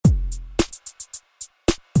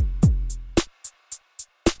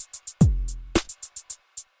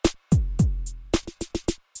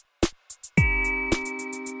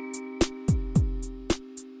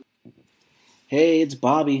Hey, it's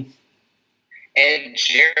Bobby, And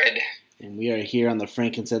Jared, and we are here on the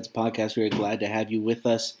Frankincense podcast. We are glad to have you with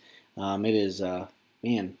us. It is,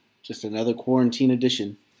 man, just another quarantine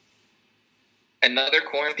edition. another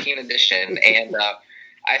quarantine edition. And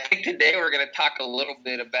I think today we're going to talk a little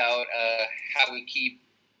bit about how we keep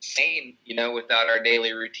sane, without our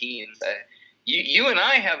daily routines. You and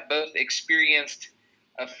I have both experienced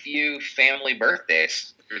a few family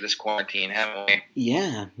birthdays through this quarantine, haven't we?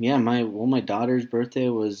 Yeah. My daughter's birthday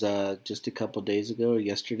was just a couple days ago, or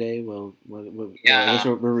yesterday. I guess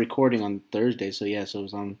we're recording on Thursday, so yeah, so it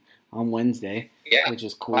was on Wednesday, Yeah. which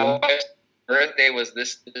is cool. My wife's birthday was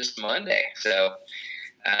this Monday, so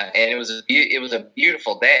and it was a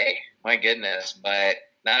beautiful day. My goodness, but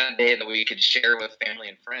not a day that we could share with family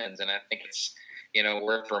and friends. And I think it's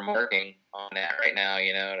worth remarking on that right now.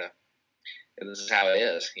 This is how it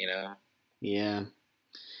is. Yeah,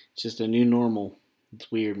 it's just a new normal.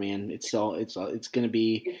 It's weird, man. It's gonna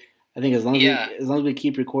be. I think as long as we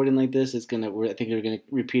keep recording like this, I think they're gonna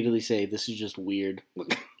repeatedly say this is just weird.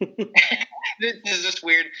 This is just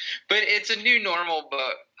weird, but it's a new normal.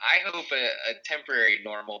 But I hope a temporary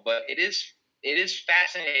normal. But it is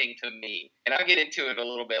fascinating to me, and I'll get into it a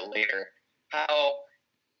little bit later.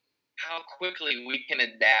 How quickly we can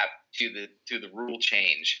adapt to the rule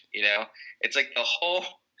change. It's like the whole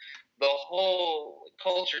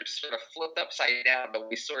culture just sort of flipped upside down, but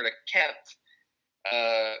we sort of kept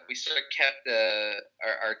our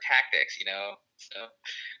tactics. So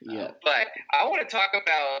Yeah. but I want to talk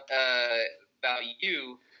about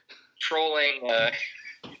you trolling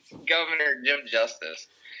Governor Jim Justice.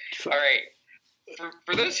 All right.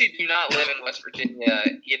 For those who do not live in West Virginia,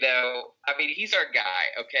 he's our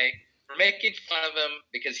guy, okay? We're making fun of him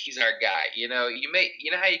because he's our guy. You know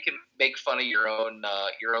how you can make fun of your own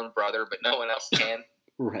brother, but no one else can.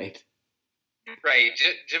 Right. Right.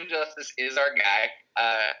 Jim Justice is our guy.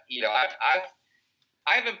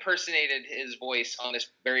 I've impersonated his voice on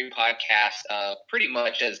this very podcast, pretty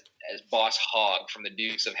much as Boss Hogg from the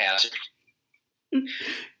Dukes of Hazzard.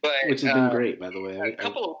 But which has been great, by the way.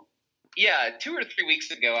 2 or 3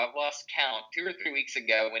 weeks ago, I've lost count. 2 or 3 weeks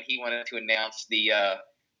ago, when he wanted to announce the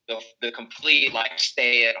complete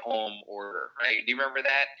stay-at-home order, right? Do you remember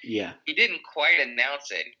that? Yeah. He didn't quite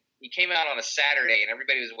announce it. He came out on a Saturday, and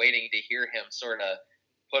everybody was waiting to hear him sort of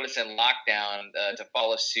put us in lockdown to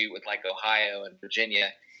follow suit with Ohio and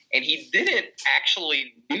Virginia, and he didn't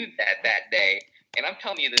actually do that day. And I'm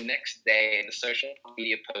telling you, the next day, the social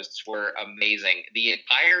media posts were amazing. The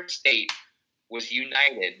entire state was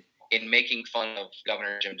united in making fun of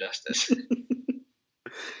Governor Jim Justice.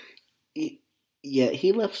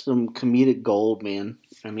 He left some comedic gold, man.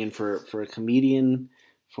 I mean, for a comedian,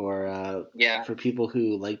 for people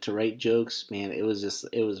who like to write jokes, man, it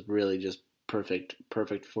was really just perfect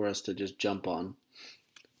for us to just jump on.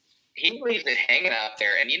 He leaves it hanging out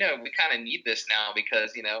there, and we kind of need this now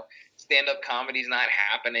because stand-up comedy's not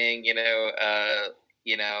happening, out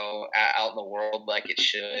in the world like it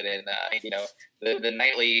should, and the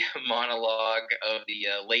nightly monologue of the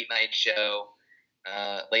late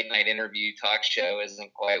night interview talk show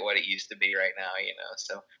isn't quite what it used to be right now,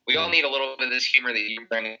 So we all need a little bit of this humor that you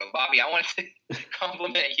bring up. Bobby, I wanted to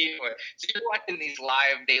compliment you. So you're watching these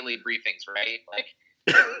live daily briefings, right?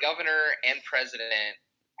 Governor and president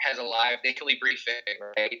has a live daily briefing,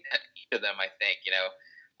 right? Each of them, I think,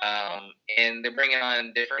 and they're bringing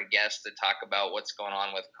on different guests to talk about what's going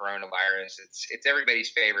on with coronavirus. It's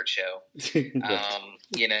everybody's favorite show. We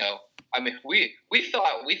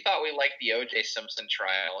thought we liked the O.J. Simpson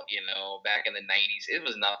trial, back in the 90s. It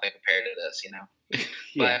was nothing compared to this, Yeah.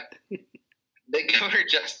 But the Governor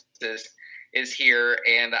Justice is here,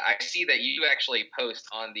 and I see that you actually post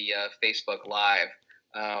on the Facebook Live.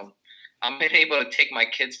 I'm able to take my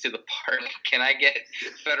kids to the park. Can I get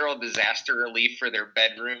federal disaster relief for their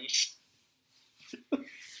bedrooms?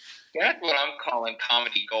 That's what I'm calling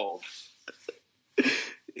comedy gold.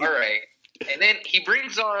 All right. And then he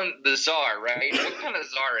brings on the czar, right? What kind of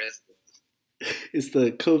czar is this? It's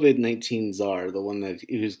the COVID-19 czar, the one that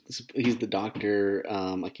he's the doctor.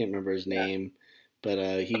 I can't remember his name, but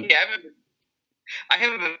he. Okay, I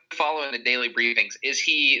haven't been following the daily briefings. Is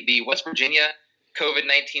he the West Virginia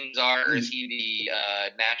COVID-19 czar, or is he the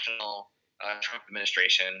national Trump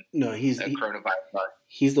administration? No, he's coronavirus czar.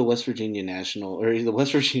 He's the West Virginia he's the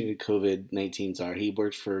West Virginia COVID-19 czar. He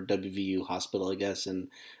works for WVU Hospital, I guess, and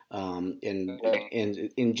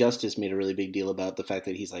Injustice made a really big deal about the fact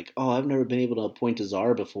that he's like, oh, I've never been able to appoint a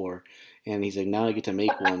czar before, and he's like, now I get to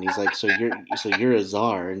make one. He's like, so you're a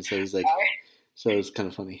czar, and so he's like. So it's kind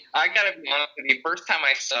of funny. I gotta be honest with you. First time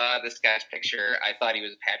I saw this guy's picture, I thought he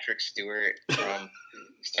was Patrick Stewart from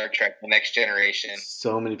Star Trek: The Next Generation.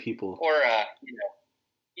 So many people. Or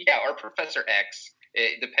or Professor X,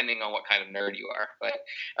 depending on what kind of nerd you are. But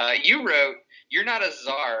you wrote, "You're not a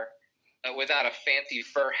czar without a fancy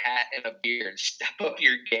fur hat and a beard. Step up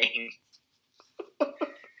your game."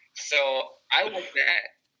 So I like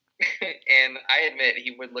that, and I admit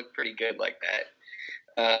he would look pretty good like that.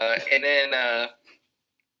 And then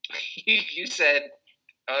you said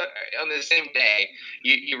on the same day,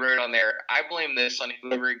 you wrote on there, "I blame this on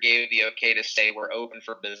whoever gave the okay to say we're open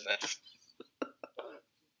for business."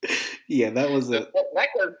 Yeah, that was that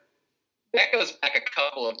goes back a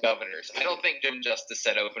couple of governors. I don't think Jim Justice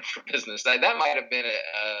said open for business. That might have been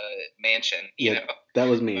a Manchin. You know? That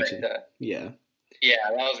was Manchin. Yeah,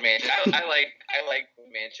 that was Manchin. I like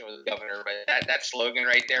when Manchin was governor, but that slogan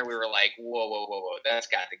right there, we were like, whoa, that's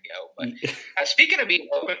got to go. But speaking of being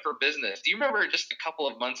open for business, do you remember just a couple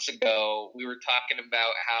of months ago we were talking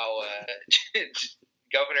about how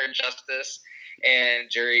Governor Justice and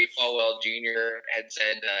Jerry Falwell Jr. had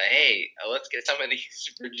said, "Hey, let's get some of these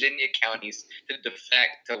Virginia counties to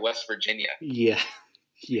defect to West Virginia." Yeah.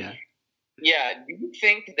 Do you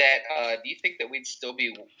think that we'd still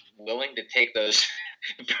be willing to take those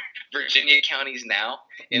Virginia counties now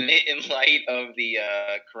in light of the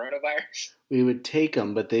coronavirus? We would take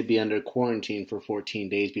them, but they'd be under quarantine for 14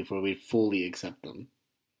 days before we'd fully accept them.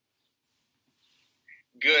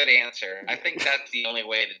 Good answer. I think that's the only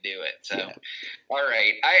way to do it. So, All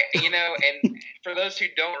right. And for those who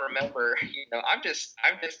don't remember, I'm just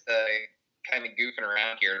kind of goofing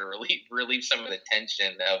around here to relieve some of the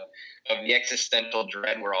tension of the existential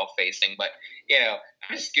dread we're all facing. But I'm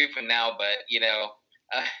just goofing now. But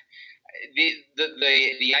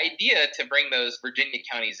the idea to bring those Virginia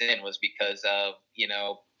counties in was because of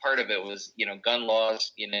part of it was gun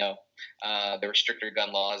laws. There were stricter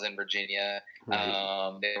gun laws in Virginia.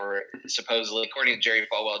 Right. They were supposedly, according to Jerry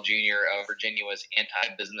Falwell Jr., Virginia was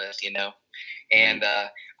anti-business, And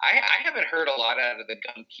I haven't heard a lot out of the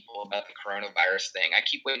gun people about the coronavirus thing. I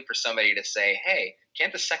keep waiting for somebody to say, "Hey,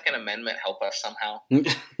 can't the Second Amendment help us somehow?"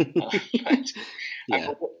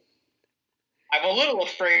 I'm a little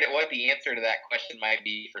afraid of what the answer to that question might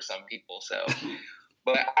be for some people. So,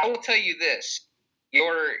 but I will tell you this: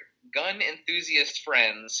 your gun enthusiast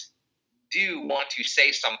friends do want to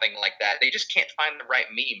say something like that. They just can't find the right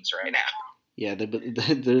memes right now. Yeah,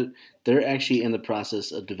 they're actually in the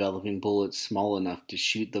process of developing bullets small enough to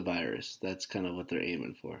shoot the virus. That's kind of what they're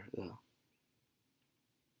aiming for, though.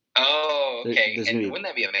 Oh, okay. Wouldn't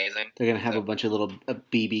that be amazing? They're gonna have a bunch of little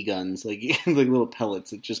BB guns, like little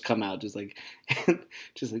pellets that just come out, just like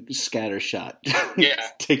scatter shot.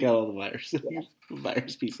 Yeah, take out all the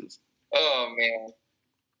virus pieces. Oh man.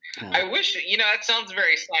 I wish, that sounds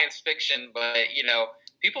very science fiction, but,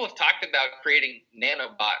 people have talked about creating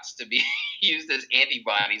nanobots to be used as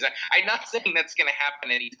antibodies. I'm not saying that's going to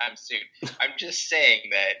happen anytime soon. I'm just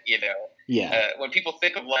saying that, when people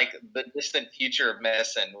think of, the distant future of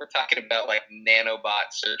medicine, we're talking about,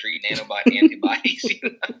 nanobot surgery, nanobot antibodies,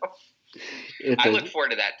 I look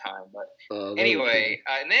forward to that time. But anyway,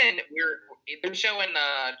 and then they're showing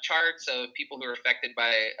charts of people who are affected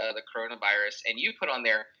by the coronavirus, and you put on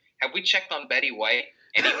there, "Have we checked on Betty White?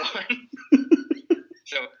 Anyone?"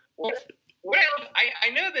 So what else? I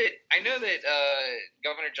know that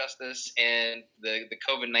Governor Justice and the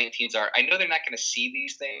COVID-19s are. I know they're not going to see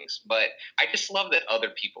these things, but I just love that other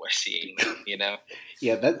people are seeing them.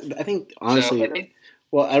 Yeah, I think honestly.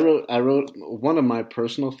 Well, I wrote one of my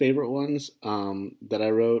personal favorite ones that I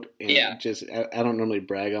wrote, and I don't normally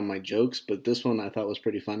brag on my jokes, but this one I thought was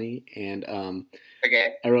pretty funny. And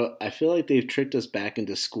okay, I wrote, "I feel like they've tricked us back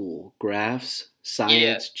into school. Graphs,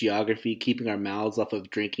 science, geography, keeping our mouths off of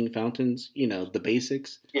drinking fountains. The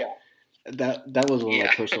basics." Yeah, that was one of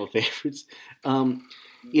my personal favorites. That one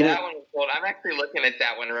was cool. I'm actually looking at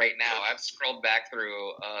that one right now. I've scrolled back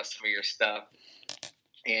through some of your stuff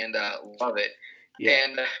and love it. Yeah.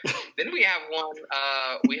 And then we have one.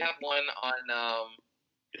 On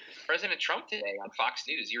President Trump today on Fox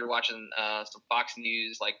News. You were watching some Fox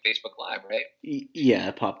News, Facebook Live, right? Yeah,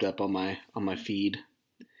 it popped up on my feed,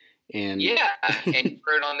 and and you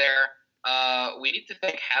heard on there. We need to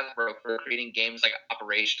thank Hasbro for creating games like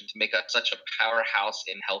Operation to make us such a powerhouse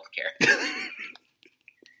in healthcare.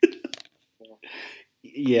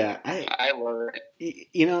 Yeah, I love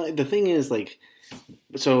it. The thing is,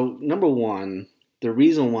 so number one. The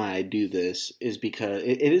reason why I do this is because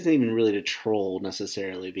it isn't even really to troll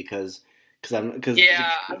necessarily because I'm. By the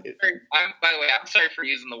way, I'm sorry for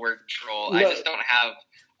using the word troll. No, I just don't have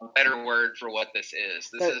a better word for what this is.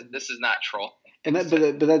 This is not troll. And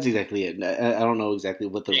but that's exactly it. I don't know exactly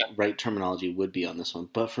what the right terminology would be on this one.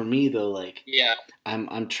 But for me though, like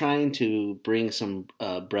I'm trying to bring some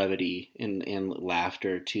brevity and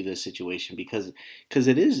laughter to this situation because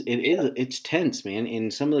it's tense, man.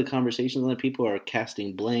 And some of the conversations that people are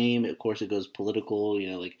casting blame. Of course, it goes political.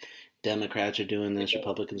 Like Democrats are doing this,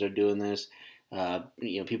 Republicans are doing this.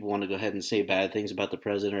 People want to go ahead and say bad things about the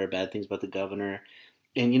president or bad things about the governor.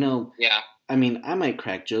 And I mean, I might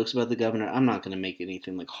crack jokes about the governor. I'm not going to make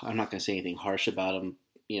anything I'm not going to say anything harsh about him.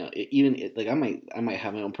 I might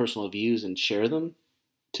have my own personal views and share them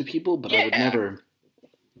to people, but I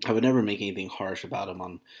would never make anything harsh about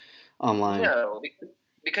him online. No,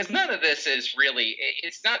 because none of this is really,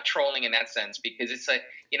 it's not trolling in that sense, because it's like,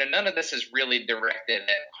 none of this is really directed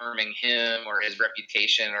at harming him or his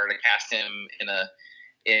reputation or to cast him in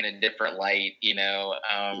a different light.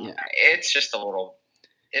 It's just a little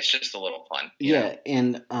fun. Yeah,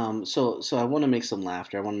 and so I want to make some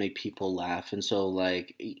laughter. I want to make people laugh, and so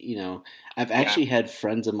I've actually had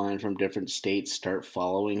friends of mine from different states start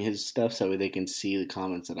following his stuff so they can see the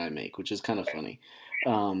comments that I make, which is kind of funny.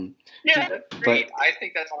 That's great. I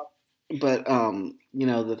think that's awesome. But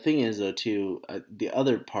the thing is though too, the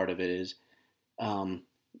other part of it is,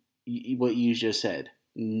 what you just said.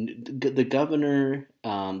 The governor,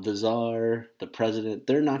 the czar, the president,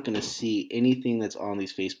 they're not going to see anything that's on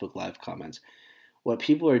these Facebook Live comments. What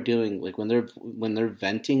people are doing, like when they're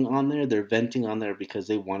venting on there, they're venting on there because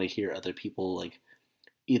they want to hear other people like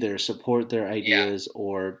either support their ideas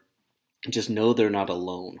or just know they're not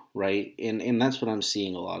alone, right? And that's what I'm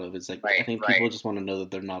seeing a lot of. It's like I think people just want to know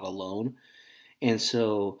that they're not alone, and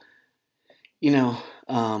so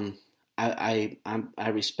I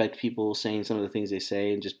respect people saying some of the things they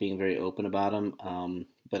say and just being very open about them.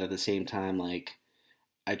 But at the same time, like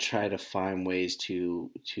I try to find ways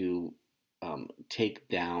to take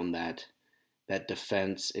down that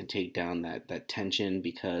defense and take down that tension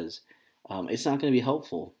because it's not going to be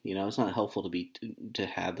helpful. It's not helpful to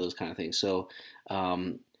have those kind of things. So,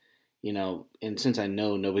 and since I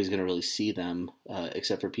know nobody's going to really see them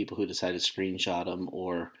except for people who decide to screenshot them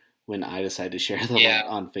or when I decide to share them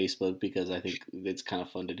on Facebook because I think it's kind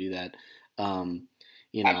of fun to do that.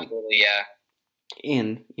 Absolutely, yeah.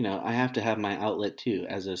 And, I have to have my outlet too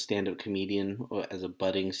as a stand-up comedian or as a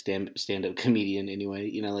budding stand-up comedian anyway.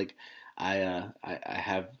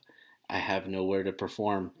 I have nowhere to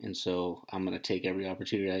perform. And so I'm going to take every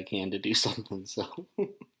opportunity I can to do something. So.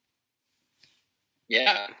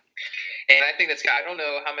 Yeah. And I think I don't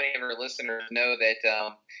know how many of our listeners know that,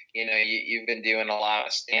 you've been doing a lot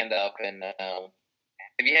of stand up and, have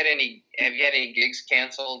you had any gigs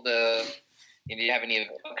canceled? Do you have any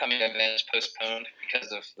upcoming events postponed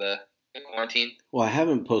because of the quarantine? Well, I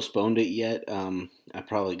haven't postponed it yet. I'm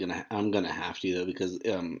gonna have to though, because,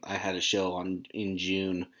 I had a show in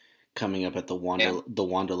June coming up at the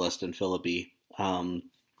Wanderlust in Philippi. And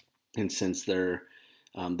since they're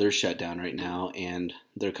shut down right now, and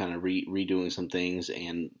they're kind of redoing some things.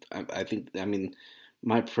 And I mean,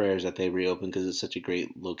 my prayer is that they reopen because it's such a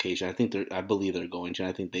great location. I believe they're going to. And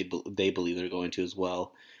I think they believe they're going to as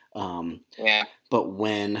well. But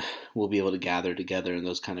when we'll be able to gather together in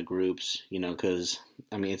those kind of groups, because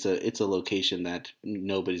I mean, it's a location that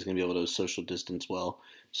nobody's going to be able to social distance well.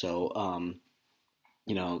 So,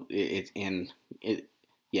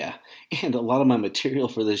 yeah, and a lot of my material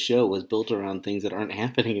for this show was built around things that aren't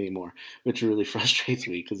happening anymore, which really frustrates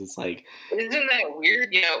me because it's like, isn't that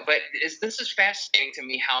weird? But this is fascinating to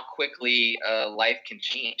me how quickly life can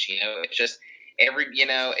change. It's just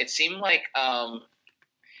it seemed like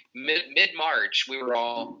mid-March we were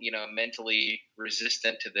all mentally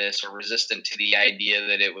resistant to this or resistant to the idea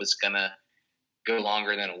that it was gonna go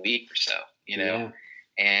longer than a week or so.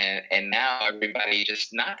 And now everybody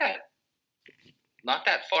just not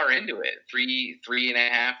that far into it.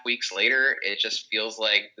 3.5 weeks later, it just feels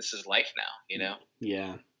like this is life now,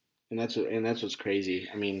 Yeah. And that's what's crazy.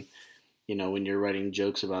 I mean, when you're writing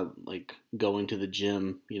jokes about like going to the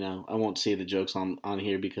gym, I won't say the jokes on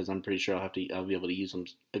here because I'm pretty sure I'll be able to use them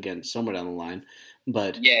again somewhere down the line.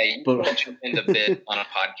 But you mentioned a bit on a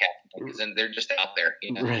podcast because then they're just out there,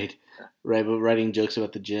 Right. But writing jokes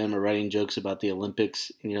about the gym or writing jokes about the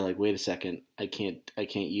Olympics, and you're like, wait a second, I can't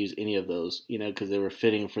use any of those, because they were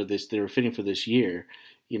fitting for this. They were fitting for this year,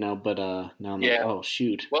 But now I'm like, oh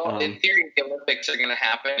shoot. Well, in theory, the Olympics are going to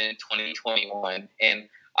happen in 2021, and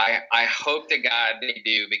I hope to God they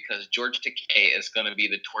do because George Takei is going to be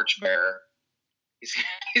the torchbearer.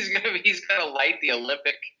 He's going to light the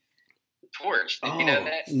Olympic torch. Did you know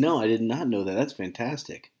that? No, I did not know that. That's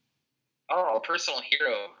fantastic. Oh, a personal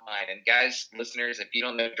hero of mine. And guys, listeners, if you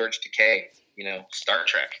don't know George Takei, Star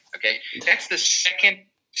Trek. Okay, that's the second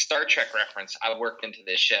Star Trek reference I worked into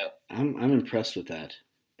this show. I'm impressed with that,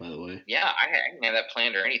 by the way. Yeah, I didn't have that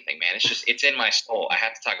planned or anything, man. It's in my soul. I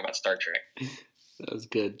have to talk about Star Trek. That was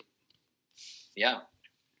good. Yeah.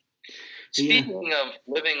 Speaking of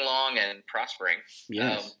living long and prospering,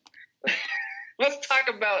 yes. Let's talk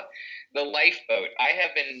about the lifeboat. I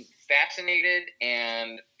have been fascinated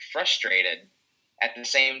and frustrated at the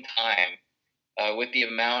same time with the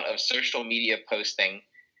amount of social media posting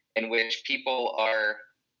in which people are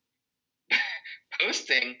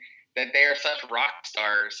posting that they are such rock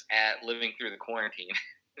stars at living through the quarantine.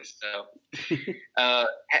 So,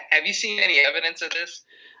 have you seen any evidence of this?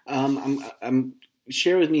 I'm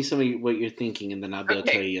share with me some of what you're thinking, and then I'll be able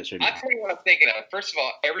to tell you yes or no. I'll tell you what I'm thinking of. First of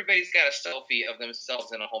all, everybody's got a selfie of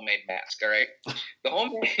themselves in a homemade mask. All right,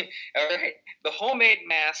 the homemade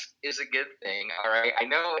mask is a good thing. All right, I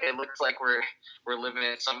know it looks like we're living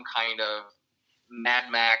in some kind of Mad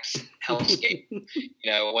Max hellscape.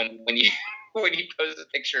 When you post a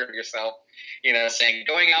picture of yourself, saying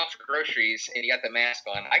going out for groceries and you got the mask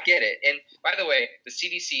on. I get it. And by the way, the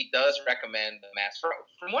CDC does recommend the mask.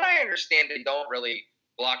 From what I understand, they don't really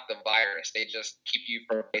block the virus. They just keep you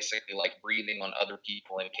from basically like breathing on other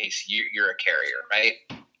people in case you're a carrier, right?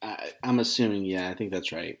 I'm assuming, yeah, I think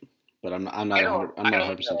that's right. But I'm not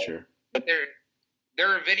 100% sure. But there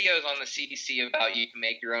are videos on the CDC about you can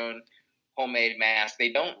make your own homemade mask.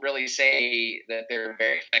 They don't really say that they're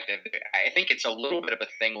very effective. I think it's a little bit of a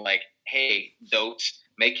thing like, hey, dotes,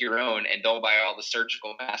 make your own and don't buy all the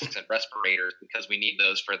surgical masks and respirators because we need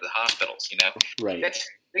those for the hospitals, Right. That's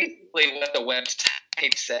basically what the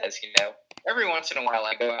website says, Every once in a while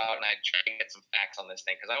I go out and I try to get some facts on this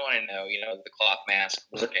thing because I want to know, the cloth mask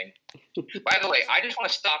working. By the way, I just want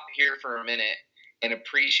to stop here for a minute and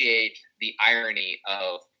appreciate the irony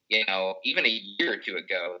of even a year or two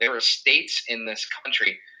ago, there were states in this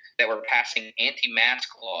country that were passing anti-mask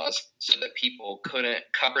laws so that people couldn't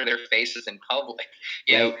cover their faces in public.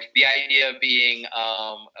 The idea being,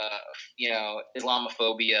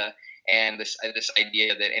 Islamophobia and this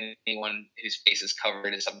idea that anyone whose face is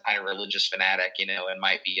covered is some kind of religious fanatic, and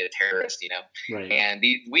might be a terrorist, Right. And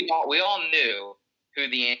we all knew who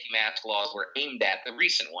the anti-mask laws were aimed at, the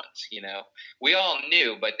recent ones, We all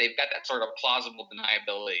knew, but they've got that sort of plausible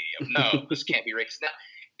deniability of, no, this can't be racist. Now,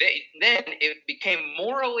 then it became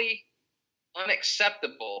morally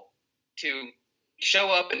unacceptable to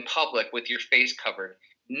show up in public with your face covered.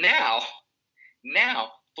 Now,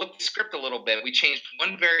 flip the script a little bit. We changed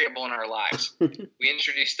one variable in our lives. We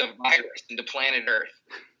introduced a virus into planet Earth,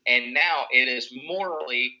 and now it is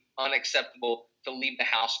morally unacceptable to leave the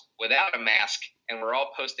house without a mask, and we're all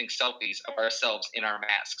posting selfies of ourselves in our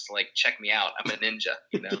masks. Like, check me out, I'm a ninja,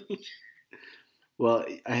 Well,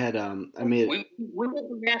 I had we made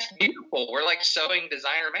the masks beautiful. We're like sewing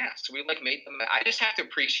designer masks. We like made them. I just have to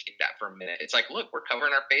appreciate that for a minute. It's like, look, we're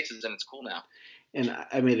covering our faces, and it's cool now. And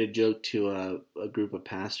I made a joke to a group of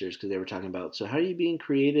pastors because they were talking about, so how are you being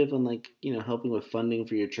creative on helping with funding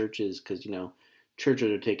for your churches? Because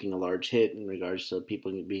churches are taking a large hit in regards to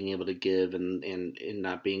people being able to give and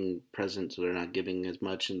not being present, so they're not giving as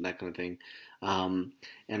much and that kind of thing.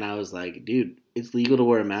 And I was like, dude, it's legal to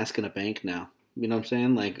wear a mask in a bank now. You know what I'm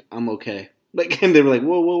saying? Like, I'm okay. And they were like,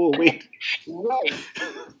 whoa, wait. Right.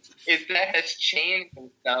 If that has changed and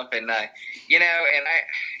stuff, and I'm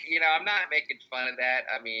not making fun of that.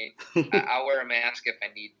 I mean, I'll wear a mask if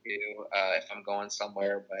I need to, if I'm going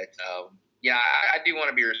somewhere, but I do want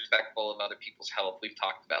to be respectful of other people's health. We've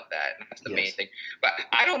talked about that, and that's the main thing. But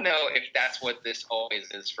I don't know if that's what this always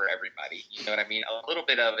is for everybody. You know what I mean? A little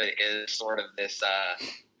bit of it is sort of this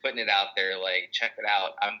putting it out there, like, check it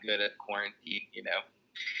out, I'm good at quarantine,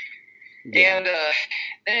 Yeah. And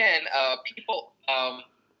then people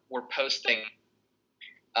were posting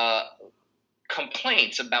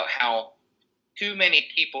complaints about how too many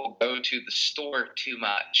people go to the store too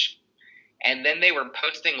much. And then they were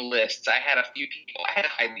posting lists. I had a few people. I had to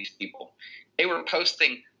hide these people. They were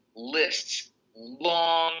posting lists,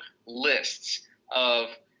 long lists of,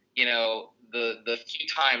 the few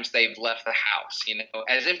times they've left the house,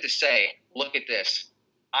 as if to say, look at this.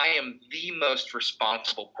 I am the most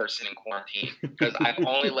responsible person in quarantine because I've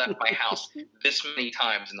only left my house this many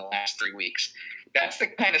times in the last 3 weeks. That's the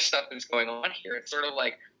kind of stuff that's going on here. It's sort of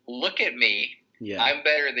like, look at me. Yeah. I'm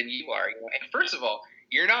better than you are. And first of all,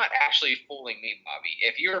 you're not actually fooling me, Bobby.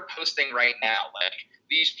 If you're posting right now, like,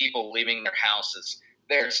 these people leaving their houses,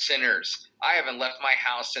 they're sinners. I haven't left my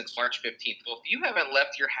house since March 15th. Well, if you haven't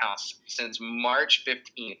left your house since March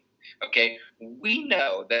 15th, okay, we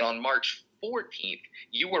know that on March 14th,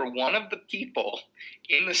 you were one of the people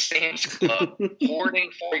in the Sam's Club hoarding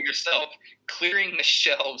for yourself, clearing the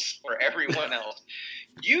shelves for everyone else.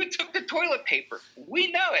 You took the toilet paper.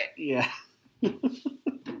 We know it. Yeah.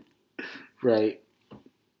 Right.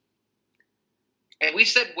 And we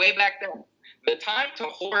said way back then, the time to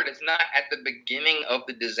hoard is not at the beginning of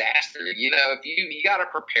the disaster. You know, if you got to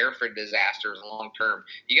prepare for disasters long term.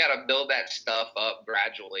 You got to build that stuff up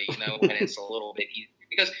gradually, you know, when it's a little bit easy.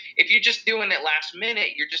 Because if you're just doing it last minute,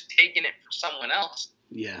 you're just taking it for someone else.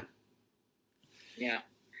 Yeah. Yeah.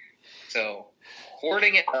 So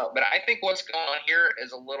hoarding it up. But I think what's going on here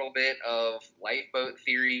is a little bit of lifeboat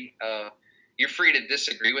theory. You're free to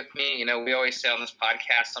disagree with me. You know, we always say on this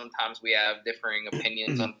podcast, sometimes we have differing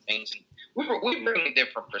opinions on things. And we bring a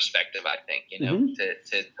different perspective, I think, you know, to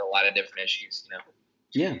a lot of different issues, you know.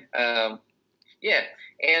 Yeah. Yeah.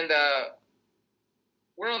 And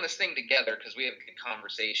we're on this thing together because we have a good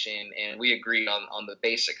conversation and we agree on the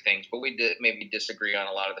basic things, but we did maybe disagree on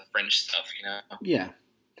a lot of the fringe stuff, you know. Yeah.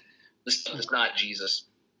 This stuff is not Jesus.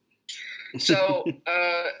 So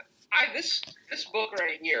this book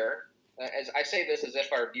right here, as I say this as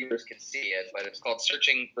if our viewers could see it, but it's called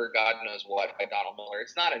Searching for God Knows What by Donald Miller.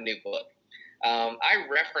 It's not a new book. I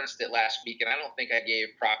referenced it last week, and I don't think I gave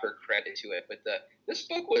proper credit to it, but this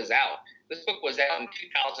book was out. This book was out in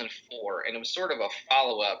 2004, and it was sort of a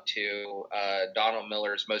follow-up to Donald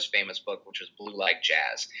Miller's most famous book, which was Blue Like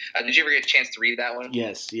Jazz. Did you ever get a chance to read that one?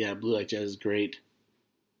 Yes, yeah, Blue Like Jazz is great.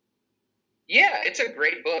 Yeah, it's a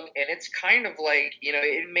great book, and it's kind of like, you know,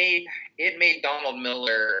 it made Donald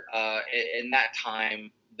Miller in that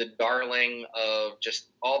time the darling of just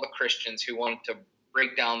all the Christians who wanted to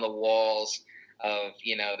break down the walls of,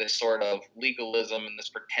 you know, this sort of legalism and this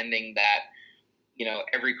pretending that, you know,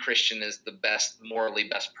 every Christian is the best, morally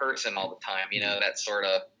best person all the time, you know, that sort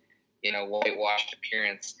of, you know, whitewashed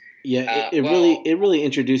appearance. Yeah, it really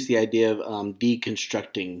introduced the idea of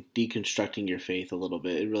deconstructing your faith a little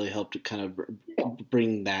bit. It really helped to kind of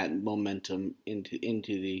bring that momentum into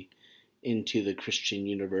the Christian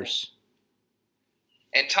universe.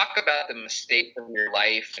 And talk about the mistakes of your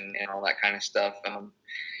life and all that kind of stuff.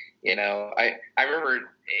 You know, I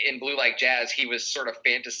remember in Blue Like Jazz, he was sort of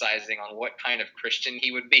fantasizing on what kind of Christian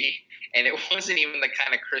he would be, and it wasn't even the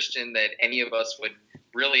kind of Christian that any of us would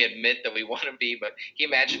really admit that we want to be, but he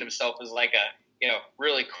imagined himself as like a, you know,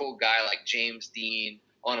 really cool guy like James Dean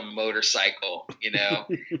on a motorcycle, you know,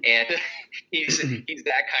 and he's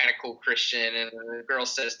that kind of cool Christian. And the girl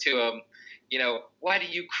says to him, you know, why do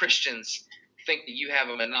you Christians think that you have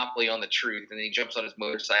a monopoly on the truth? And then he jumps on his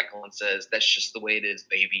motorcycle and says, that's just the way it is,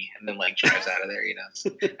 baby, and then like drives out of there, you know.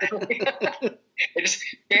 So, I just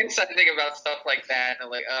fantasizing about stuff like that, and I'm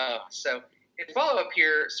like, oh. So his follow-up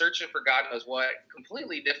here, Searching for God Knows What,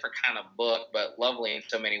 completely different kind of book, but lovely in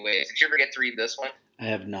so many ways. Did you ever get to read this one? I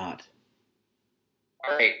have not.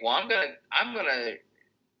 All right. Well, I'm gonna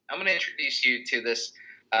introduce you to this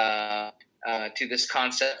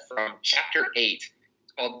concept from Chapter 8. It's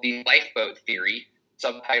called The Lifeboat Theory,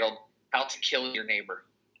 subtitled How to Kill Your Neighbor.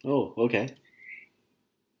 Oh, okay.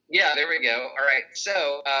 Yeah, there we go. All right.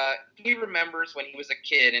 So he remembers when he was a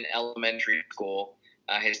kid in elementary school,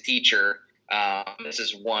 his teacher,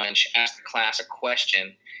 Mrs. Wunsch, asked the class a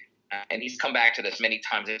question, and he's come back to this many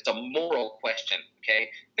times. It's a moral question, okay?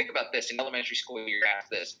 Think about this. In elementary school, you're asked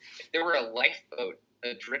this. If there were a lifeboat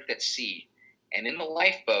adrift at sea, and in the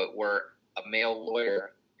lifeboat were a male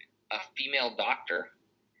lawyer, a female doctor,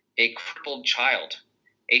 a crippled child,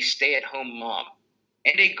 a stay-at-home mom,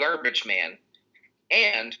 and a garbage man,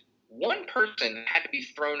 and one person had to be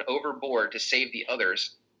thrown overboard to save the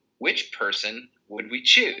others, which person would we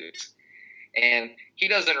choose? And he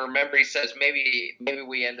doesn't remember. He says maybe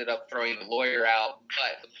we ended up throwing the lawyer out.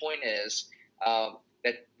 But the point is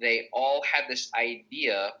that they all had this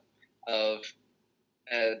idea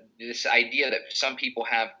that some people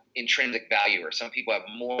have intrinsic value, or some people have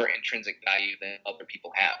more intrinsic value than other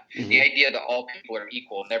people have. Mm-hmm. The idea that all people are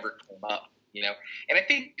equal never came up, you know. And I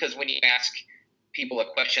think because when you ask people a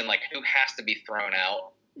question like who has to be thrown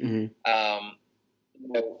out, mm-hmm.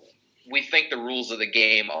 You know, we think the rules of the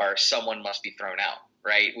game are someone must be thrown out,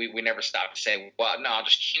 right? We never stop to say, well, no, I'll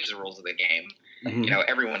just change the rules of the game. Mm-hmm. You know,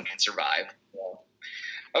 everyone can survive.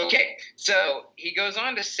 Okay, so he goes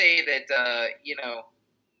on to say that, you know,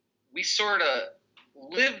 we sort of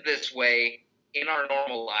live this way in our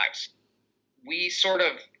normal lives. We sort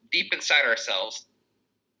of, deep inside ourselves,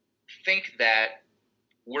 think that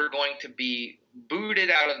we're going to be booted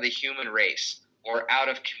out of the human race or out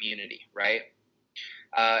of community, right?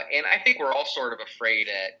 And I think we're all sort of afraid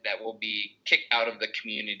that we'll be kicked out of the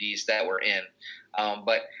communities that we're in.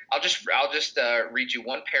 But I'll just read you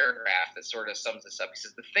one paragraph that sort of sums this up. He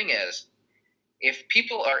says, the thing is, if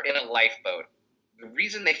people are in a lifeboat, the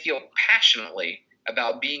reason they feel passionately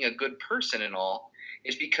about being a good person and all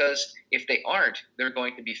is because if they aren't, they're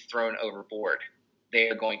going to be thrown overboard. They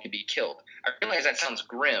are going to be killed. I realize that sounds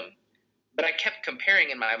grim, but I kept comparing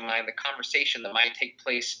in my mind the conversation that might take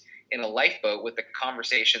place in a lifeboat with the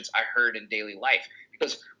conversations I heard in daily life.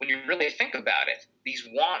 Because when you really think about it, these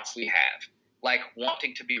wants we have, like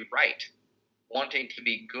wanting to be right, wanting to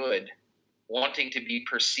be good, wanting to be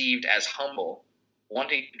perceived as humble,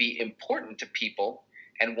 wanting to be important to people,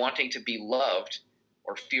 and wanting to be loved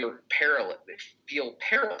or feel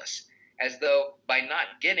perilous, as though by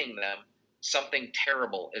not getting them, something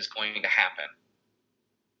terrible is going to happen.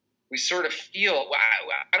 We sort of feel,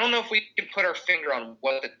 I don't know if we can put our finger on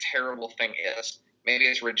what the terrible thing is. Maybe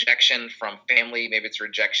it's rejection from family. Maybe it's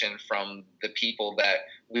rejection from the people that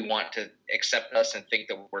we want to accept us and think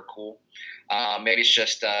that we're cool. Maybe it's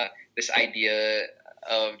just this idea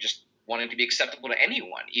of just wanting to be acceptable to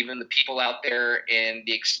anyone, even the people out there in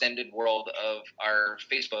the extended world of our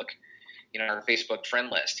Facebook, our Facebook friend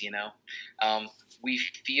list, we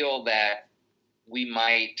feel that we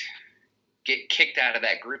might get kicked out of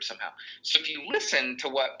that group somehow. So if you listen to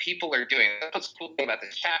what people are doing, that's what's cool thing about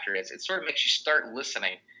this chapter is it sort of makes you start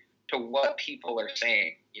listening to what people are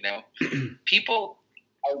saying. People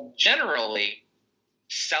are generally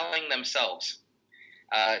selling themselves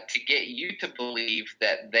to get you to believe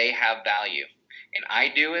that they have value. And I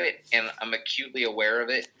do it, and I'm acutely aware of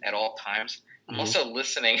it at all times. I'm also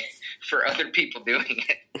listening for other people doing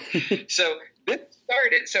it. So this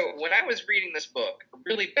started. So when I was reading this book, a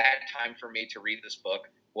really bad time for me to read this book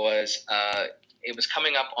was it was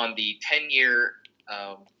coming up on the 10-year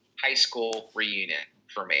high school reunion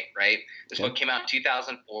for me, right? This book came out in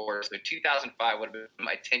 2004, so 2005 would have been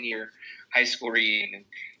my 10-year high school reunion.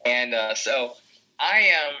 And so I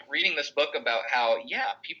am reading this book about how,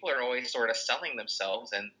 people are always sort of selling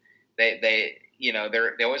themselves, and they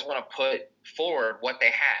always want to put forward what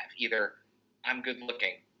they have. Either I'm good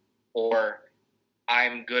looking, or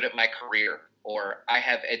I'm good at my career, or I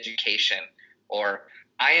have education, or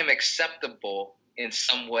I am acceptable in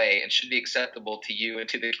some way and should be acceptable to you and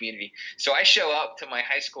to the community. So I show up to my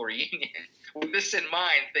high school reunion with this in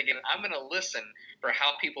mind, thinking I'm going to listen for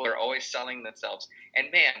how people are always selling themselves.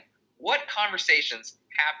 And man, what conversations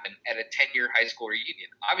happen at a 10-year high school reunion?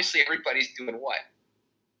 Obviously, everybody's doing what?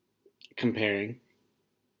 Comparing.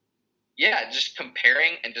 Yeah, just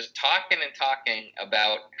comparing and just talking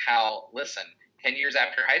about how, listen, 10 years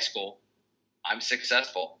after high school, I'm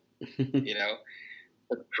successful, to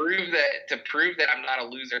prove that I'm not a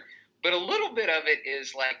loser. But a little bit of it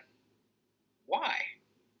is like, why?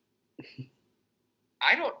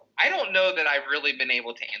 I don't know that I've really been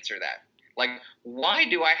able to answer that. Like, why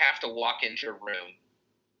do I have to walk into a room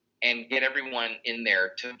and get everyone in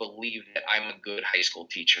there to believe that I'm a good high school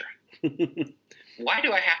teacher? Why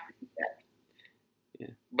do I have to do that?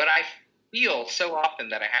 Yeah. But I feel so often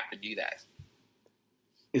that I have to do that.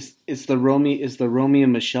 It's the Romeo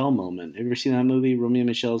and Michelle moment. Have you ever seen that movie, Romeo and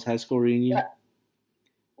Michelle's high school reunion? Yeah.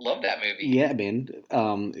 Love that movie. Yeah, man.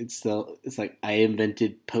 It's like I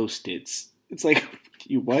invented Post-its. It's like,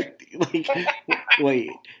 you what? Like, wait,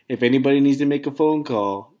 if anybody needs to make a phone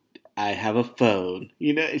call, I have a phone.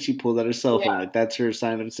 And she pulled out her cell phone. Like, that's her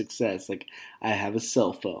sign of success. Like, I have a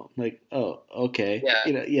cell phone. Like, oh, okay.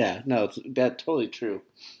 Yeah. No, that's totally true.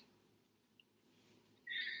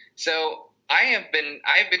 So I've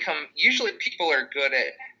become, usually people are good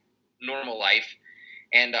at normal life.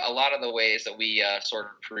 And a lot of the ways that we sort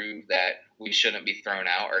of prove that we shouldn't be thrown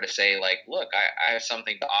out are to say, like, look, I have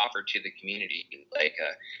something to offer to the community. Like,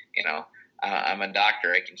 I'm a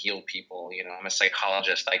doctor. I can heal people. I'm a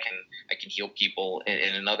psychologist. I can heal people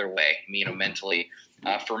in another way, mentally.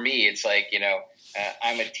 For me, it's like,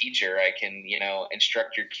 I'm a teacher. I can,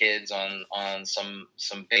 instruct your kids on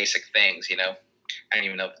some basic things, I don't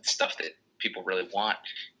even know if it's stuff that people really want.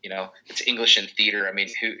 It's English and theater. I mean,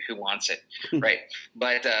 who wants it, right?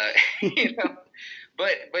 But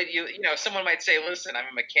but someone might say, listen,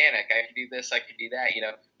 I'm a mechanic. I can do this. I can do that.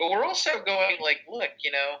 But we're also going like, look,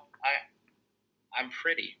 I'm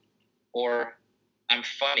pretty, or I'm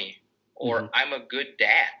funny, or I'm a good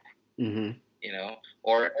dad. Mm-hmm.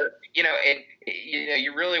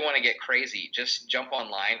 You really want to get crazy, just jump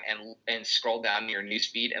online and scroll down your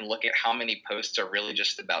newsfeed and look at how many posts are really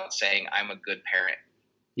just about saying I'm a good parent.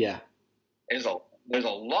 Yeah. There's a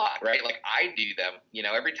lot, right? Like, I do them,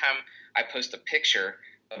 every time I post a picture,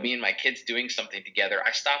 me and my kids doing something together,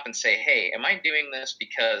 I stop and say, hey, am I doing this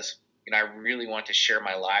because I really want to share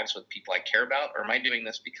my lives with people I care about, or am I doing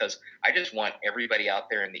this because I just want everybody out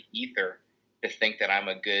there in the ether to think that I'm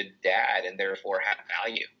a good dad and therefore have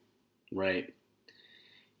value? Right.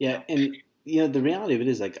 Yeah, and the reality of it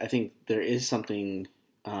is, like, I think there is something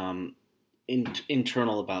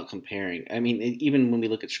internal about comparing. I mean, even when we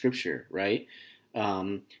look at Scripture, right?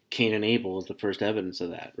 Cain and Abel is the first evidence of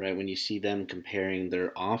that, right? When you see them comparing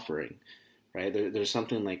their offering, right? There's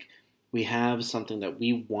something like, we have something that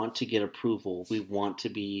we want to get approval. We want to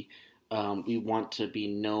be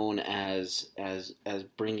known as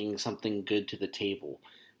bringing something good to the table,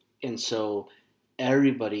 and so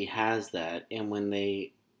everybody has that. And when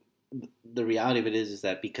the reality of it is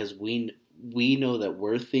that because we know that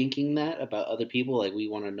we're thinking that about other people, like, we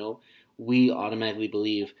want to know, we automatically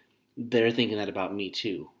believe they're thinking that about me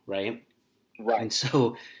too, right? Right. And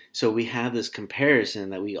so we have this comparison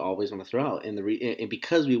that we always want to throw out, and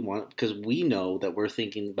because we know that we're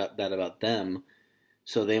thinking about that about them,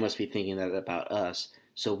 so they must be thinking that about us.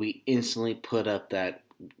 So we instantly put up that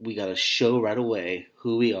we got to show right away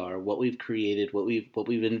who we are, what we've created, what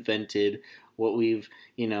we've invented, what we've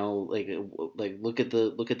like look at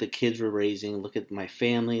the kids we're raising, look at my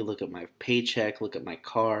family, look at my paycheck, look at my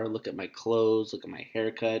car, look at my clothes, look at my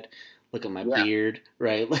haircut, look at my beard,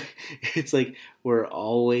 right? Like, it's like we're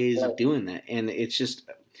always doing that, and it's just,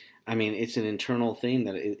 I mean, it's an internal thing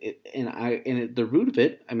that the root of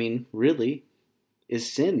it, I mean, really,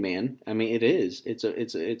 is sin, man. I mean, it is. It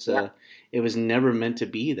was never meant to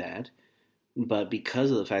be that, but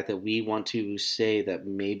because of the fact that we want to say that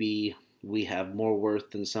maybe we have more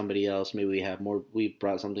worth than somebody else, maybe we've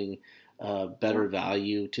brought something better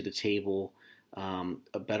value to the table,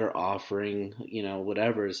 a better offering,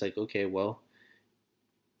 whatever. It's like, okay, well,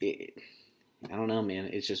 I don't know, man.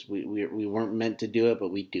 It's just we weren't meant to do it,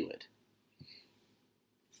 but we do it.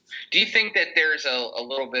 Do you think that there's a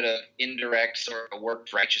little bit of indirect sort of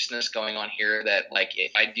worked righteousness going on here, that, like,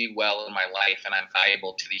 if I do well in my life and I'm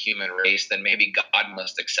valuable to the human race, then maybe God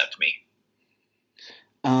must accept me?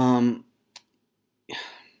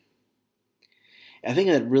 I think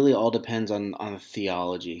that really all depends on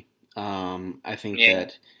theology. I think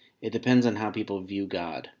that it depends on how people view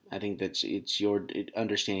God. I think that's it's your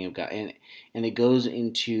understanding of God, and it goes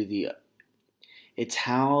into it's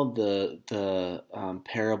how the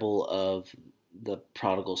parable of the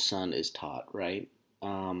prodigal son is taught, right?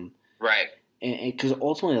 Right. And because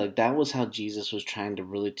ultimately, like, that was how Jesus was trying to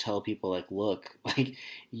really tell people, like, look, like,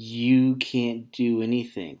 you can't do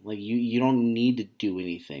anything. Like, you don't need to do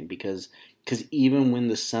anything, because even when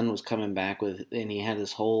the son was coming back and he had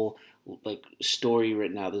this whole, like, story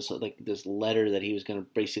written out, this letter that he was going to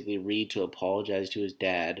basically read to apologize to his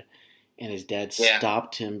dad, and his dad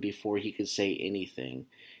stopped him before he could say anything.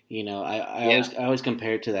 I always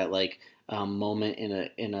compare it to that, like, moment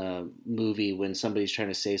in a movie when somebody's trying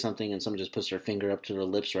to say something and someone just puts their finger up to their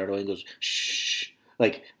lips right away and goes, shh,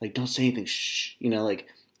 like don't say anything, shh, like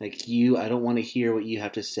I don't want to hear what you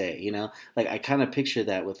have to say, like, I kind of picture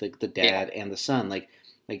that with, like, the dad and the son, like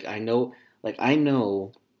I know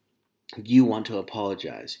you want to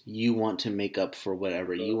apologize, you want to make up for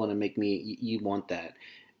whatever, you want to make me, you want that.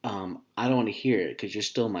 I don't want to hear it because you're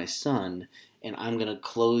still my son, and I'm going to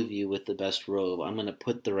clothe you with the best robe. I'm going to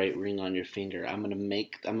put the right ring on your finger. I'm going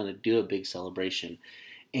to do a big celebration.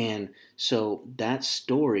 And so that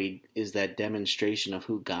story is that demonstration of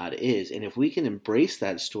who God is. And if we can embrace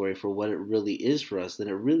that story for what it really is for us, then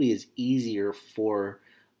it really is easier for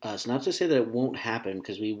us. Not to say that it won't happen,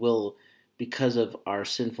 because we will, because of our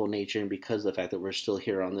sinful nature and because of the fact that we're still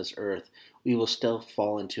here on this earth, we will still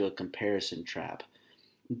fall into a comparison trap.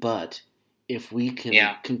 But if we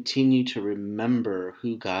can continue to remember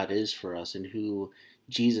who God is for us and who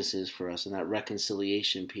Jesus is for us, and that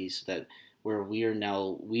reconciliation piece, that where we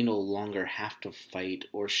no longer have to fight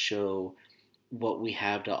or show what we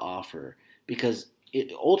have to offer, because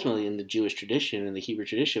ultimately in the Jewish tradition and the Hebrew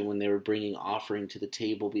tradition, when they were bringing offering to the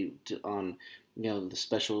table on the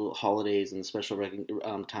special holidays and the special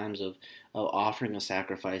times of offering a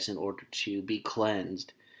sacrifice in order to be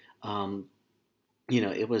cleansed,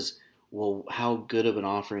 it was, well, how good of an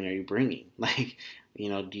offering are you bringing? Like,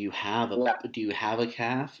 do you have a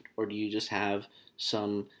calf, or do you just have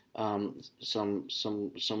some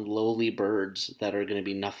lowly birds that are going to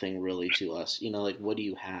be nothing really to us? Like, what do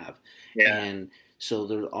you have? Yeah. And so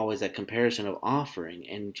there's always that comparison of offering,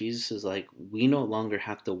 and Jesus is like, we no longer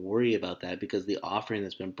have to worry about that, because the offering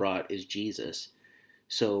that's been brought is Jesus.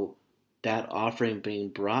 So that offering being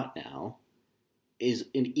brought now is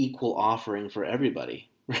an equal offering for everybody,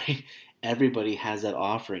 right? everybody has that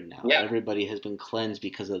offering now. Yeah. Everybody has been cleansed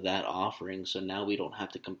because of that offering. So now we don't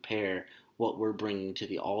have to compare what we're bringing to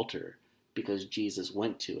the altar because Jesus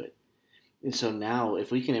went to it. And so now,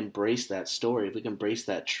 if we can embrace that story, if we can embrace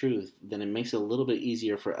that truth, then it makes it a little bit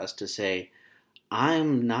easier for us to say,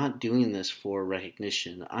 I'm not doing this for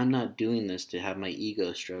recognition. I'm not doing this to have my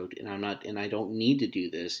ego stroked, and I don't need to do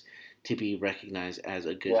this to be recognized as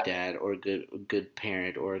a good dad or a good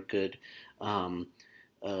parent or a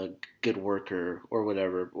good worker or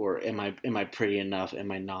whatever. Or am I pretty enough?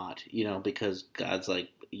 Am I not? Because God's like,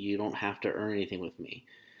 you don't have to earn anything with me.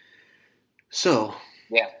 So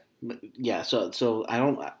yeah. So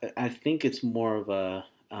I think it's more of a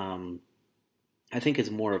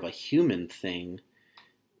human thing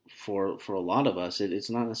for a lot of us. It's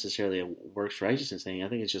not necessarily a works righteousness thing. I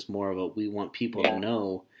think it's just more of a, we want people to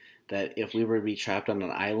know that if we were to be trapped on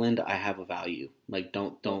an island, I have a value. Like,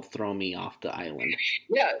 don't throw me off the island.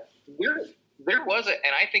 Yeah, there was and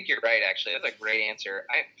I think you're right, actually. That's a great answer.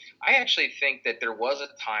 I actually think that there was a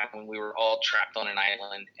time when we were all trapped on an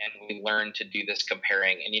island and we learned to do this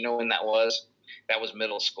comparing. And you know when that was? That was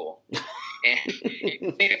middle school. And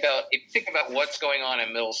if you think about what's going on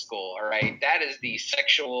in middle school, all right, that is the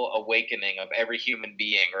sexual awakening of every human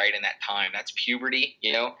being, right, in that time. That's puberty,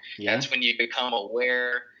 That's when you become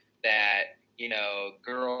aware that,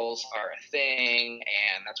 girls are a thing,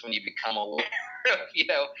 and that's when you become aware of,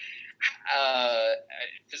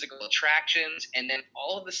 physical attractions, and then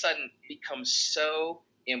all of a sudden it becomes so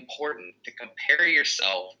important to compare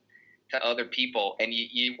yourself to other people, and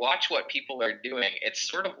you watch what people are doing. It's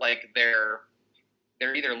sort of like they're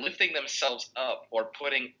either lifting themselves up or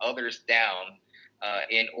putting others down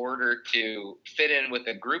in order to fit in with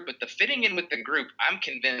a group. But the fitting in with the group, I'm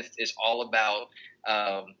convinced, is all about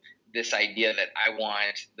this idea that I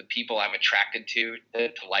want the people I'm attracted to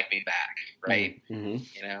like me back, right? Mm-hmm.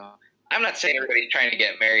 I'm not saying everybody's trying to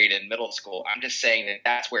get married in middle school. I'm just saying that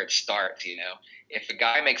that's where it starts, If a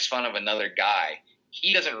guy makes fun of another guy,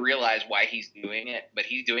 he doesn't realize why he's doing it, but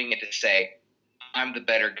he's doing it to say, I'm the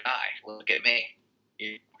better guy. Look at me.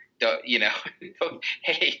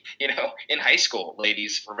 Hey, in high school,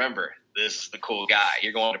 ladies, remember, this is the cool guy.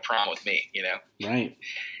 You're going to prom with me, Right.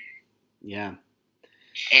 Yeah.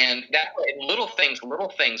 And that little things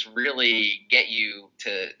really get you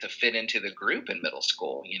to fit into the group in middle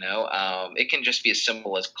school. It can just be as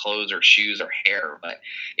simple as clothes or shoes or hair, but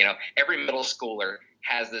every middle schooler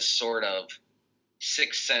has this sort of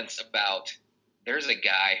sixth sense about, there's a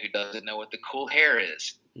guy who doesn't know what the cool hair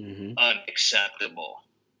is. Mm-hmm. Unacceptable.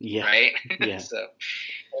 Yeah. Right. Yeah. So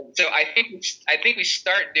I think we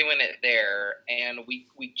start doing it there, and we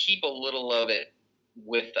keep a little of it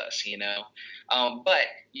with us, but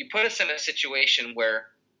you put us in a situation where,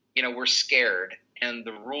 we're scared and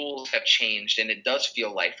the rules have changed and it does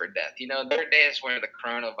feel life or death. There are days where the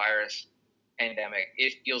coronavirus pandemic,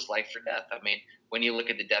 it feels life or death. I mean, when you look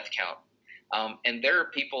at the death count, and there are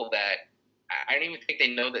people that I don't even think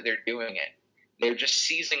they know that they're doing it. They're just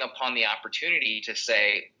seizing upon the opportunity to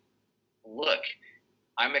say, look,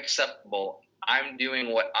 I'm acceptable. I'm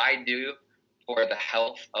doing what I do for the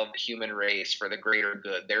health of the human race, for the greater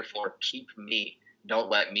good. Therefore, keep me. Don't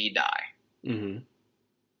let me die. Mm-hmm.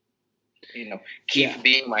 Keep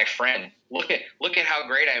being my friend. Look at how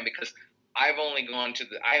great I am, because I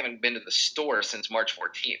haven't been to the store since March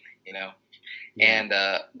 14th, and,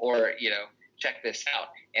 check this out.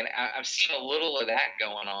 And I've seen a little of that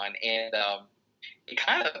going on, and it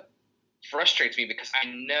kind of frustrates me because I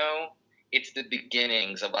know it's the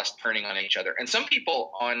beginnings of us turning on each other. And some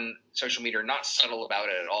people on social media are not subtle about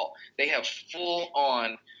it at all. They have full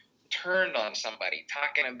on turned on somebody,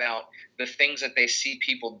 talking about the things that they see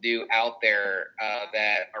people do out there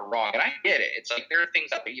that are wrong. And I get it. It's like there are things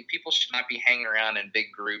that people should not be hanging around in big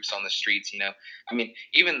groups on the streets, I mean,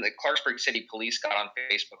 even the Clarksburg City Police got on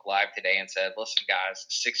Facebook Live today and said, listen, guys,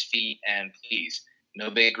 6 feet and please, no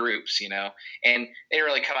big groups, and they didn't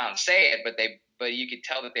really come out and say it, but you could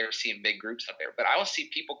tell that they were seeing big groups out there. But I will see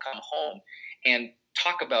people come home and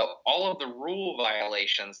talk about all of the rule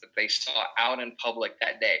violations that they saw out in public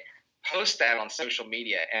that day, post that on social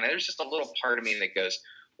media, and there's just a little part of me that goes,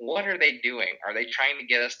 what are they doing? Are they trying to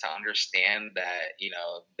get us to understand that,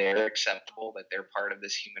 they're acceptable, that they're part of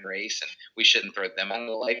this human race, and we shouldn't throw them on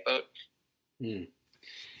the lifeboat?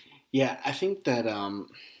 Yeah, I think that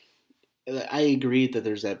I agree that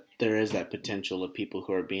there is that potential of people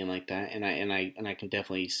who are being like that, and I can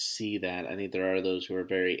definitely see that. I think there are those who are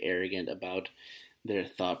very arrogant about their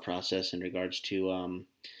thought process in regards to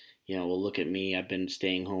well, look at me, I've been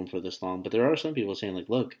staying home for this long. But there are some people saying, like,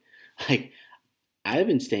 look, like, I've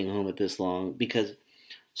been staying home at this long because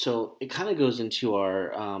So it kind of goes into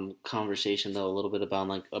our conversation though a little bit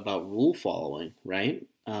about rule following, right?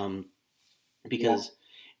 Because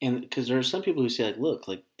and because there are some people who say like, look,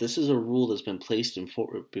 like this is a rule that's been placed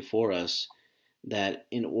before us that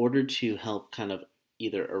in order to help kind of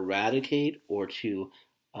either eradicate or to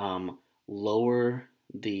lower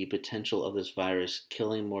the potential of this virus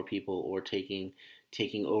killing more people or taking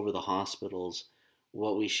over the hospitals,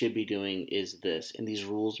 what we should be doing is this, and these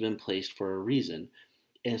rules have been placed for a reason.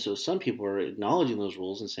 And so some people are acknowledging those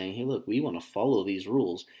rules and saying, hey, look, we want to follow these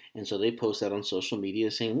rules. And so they post that on social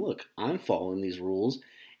media saying, look, I'm following these rules.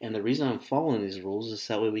 And the reason I'm following these rules is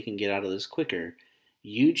that way we can get out of this quicker.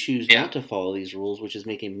 You choose not to follow these rules, which is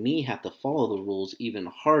making me have to follow the rules even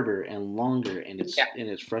harder and longer, and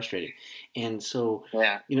it's frustrating. And so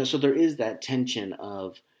so there is that tension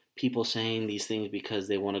of people saying these things because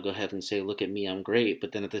they want to go ahead and say, look at me, I'm great.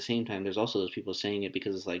 But then at the same time, there's also those people saying it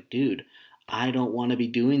because it's like, dude, I don't want to be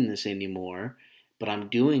doing this anymore, but I'm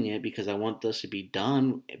doing it because I want this to be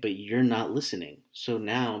done, but you're not listening. So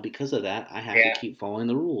now, because of that, I have to keep following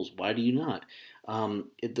the rules. Why do you not?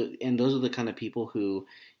 And those are the kind of people who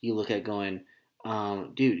you look at going,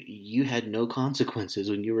 dude, you had no consequences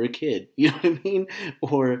when you were a kid. You know what I mean?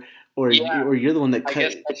 Or you're the one that cut. I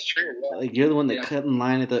guess that's true. Yeah. Like you're the one that cut in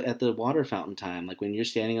line at the water fountain time. Like when you're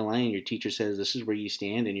standing in line, and your teacher says this is where you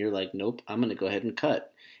stand, and you're like, nope, I'm going to go ahead and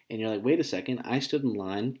cut. And you're like, wait a second, I stood in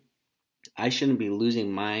line. I shouldn't be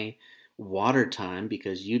losing my water time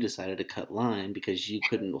because you decided to cut line because you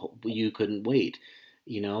couldn't wait.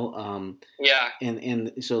 And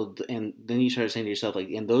so then you start saying to yourself like,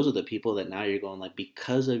 and those are the people that now you're going like,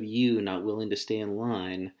 because of you not willing to stay in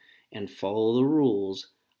line and follow the rules,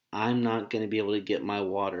 I'm not going to be able to get my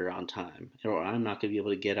water on time, or I'm not going to be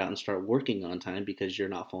able to get out and start working on time because you're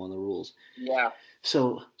not following the rules. Yeah.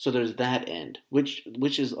 So there's that end, which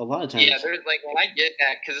is a lot of times. Yeah, there's like, when I get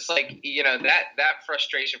that, because it's like, that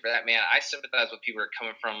frustration for that man, I sympathize with people who are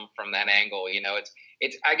coming from that angle.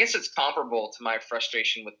 It's I guess it's comparable to my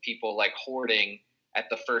frustration with people like hoarding at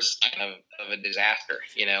the first sign of a disaster.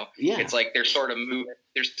 Yeah. It's like they're sort of moving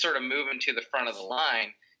to the front of the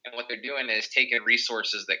line, and what they're doing is taking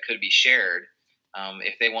resources that could be shared.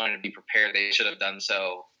 If they wanted to be prepared, they should have done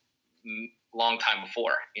so long time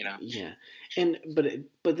before. Yeah. And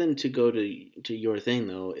but then to go to your thing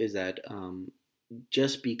though is that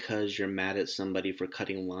just because you're mad at somebody for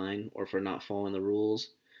cutting line or for not following the rules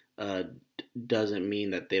doesn't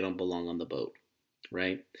mean that they don't belong on the boat,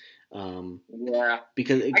 right?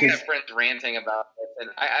 Because I got friends ranting about this, and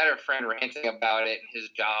I had a friend ranting about it in his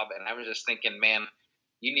job, and I was just thinking, man,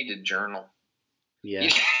 you need to journal. Yeah,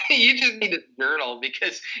 you just need to journal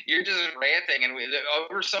because you're just ranting and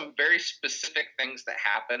over some very specific things that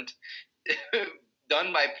happened.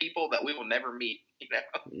 Done by people that we will never meet.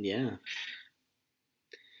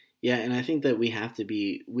 Yeah, and I think that we have to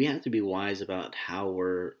be wise about how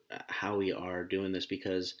we are doing this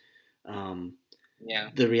because,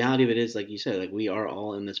 the reality of it is, like you said, like we are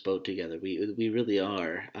all in this boat together. We really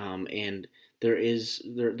are, and there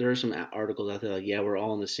are some articles out there like, we're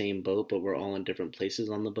all in the same boat, but we're all in different places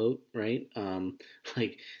on the boat, right?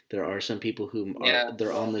 Like there are some people who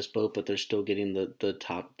they're on this boat, but they're still getting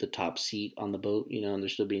the top seat on the boat, and they're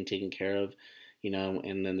still being taken care of,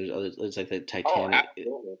 and then there's others. It's like the Titanic.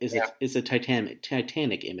 It's a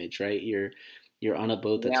Titanic image, right? You're on a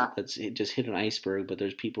boat that's just hit an iceberg, but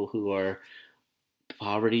there's people who are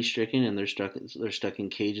poverty stricken and they're stuck in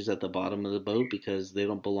cages at the bottom of the boat because they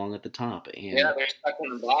don't belong at the top. And they're stuck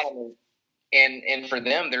in the bottom, and for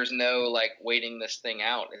them there's no like waiting this thing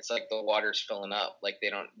out. It's like the water's filling up, like they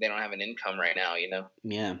don't have an income right now.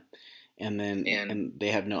 Yeah, and then and they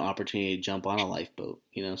have no opportunity to jump on a lifeboat.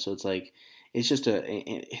 So it's like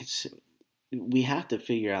we have to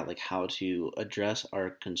figure out like how to address our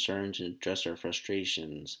concerns and address our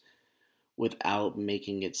frustrations without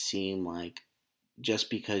making it seem like just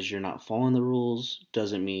because you're not following the rules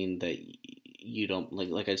doesn't mean that you don't,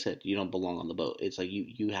 like I said, you don't belong on the boat. It's like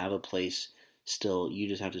you have a place still. You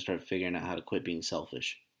just have to start figuring out how to quit being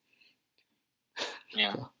selfish.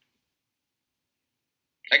 Yeah.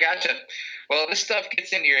 I gotcha. Well, this stuff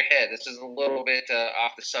gets into your head. This is a little bit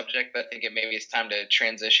off the subject, but I think maybe it's time to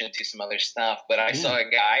transition to some other stuff. But I saw a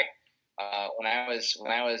guy when I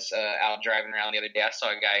was out driving around the other day. I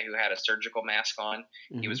saw a guy who had a surgical mask on.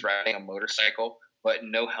 Mm-hmm. He was riding a motorcycle, but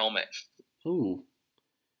no helmet. Ooh.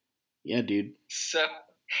 Yeah, dude. So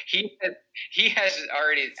he has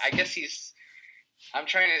already. I guess he's. I'm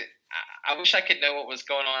trying to. I wish I could know what was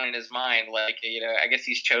going on in his mind. Like, I guess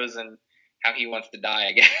he's chosen how he wants to die,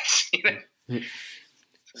 I guess.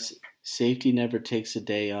 So. Safety never takes a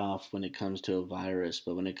day off when it comes to a virus,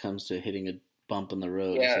 but when it comes to hitting a bump in the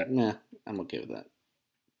road. Yeah. It's like, nah, I'm okay with that.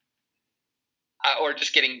 Or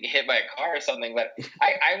just getting hit by a car or something. But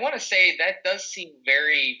I want to say that does seem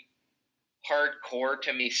very hardcore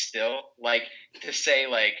to me still. Like, to say,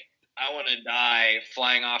 like, I want to die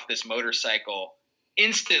flying off this motorcycle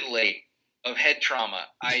instantly of head trauma.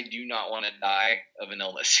 I do not want to die of an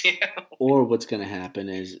illness. You know? Or what's going to happen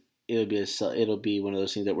is it'll be one of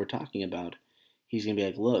those things that we're talking about. He's going to be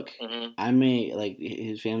like, look,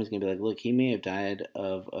 his family's going to be like, look, he may have died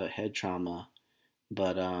of a head trauma,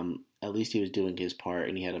 but at least he was doing his part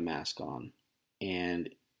and he had a mask on. And,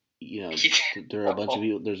 you know, there are a bunch of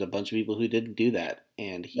people, there's a bunch of people who didn't do that.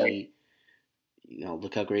 And he, you know,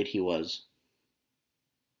 look how great he was.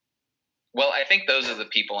 Well, I think those are the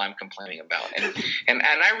people I'm complaining about. And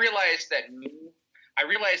I realize that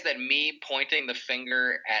me pointing the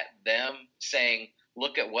finger at them saying,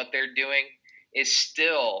 look at what they're doing, is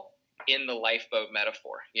still in the lifeboat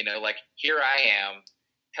metaphor. You know, like, here I am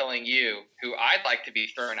telling you who I'd like to be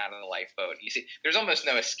thrown out of the lifeboat. You see, there's almost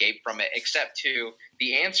no escape from it, except to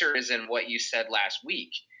the answer is in what you said last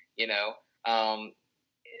week. You know,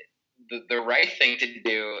 the right thing to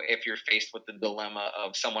do if you're faced with the dilemma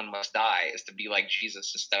of someone must die is to be like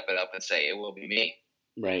Jesus, to step it up and say, it will be me.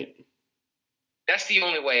 Right. That's the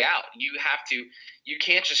only way out. You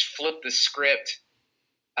can't just flip the script,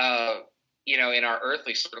 you know, in our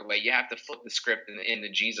earthly sort of way. You have to flip the script in the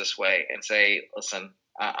Jesus way and say, listen,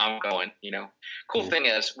 I'm going, you know. Cool thing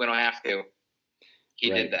is, we don't have to. He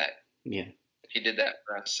did that. Yeah. He did that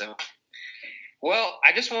for us. So, well,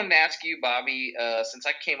 I just wanted to ask you, Bobby, since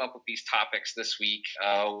I came up with these topics this week,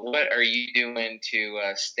 what are you doing to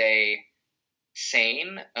stay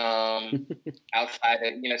sane outside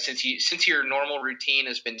of, you know, since your normal routine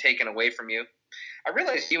has been taken away from you? I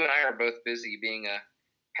realize you and I are both busy being a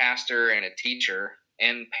pastor and a teacher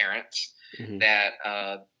and parents, that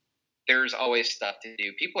there's always stuff to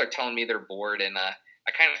do. People are telling me they're bored, and I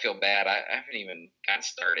kind of feel bad. I haven't even gotten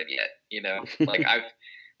started yet. You know, like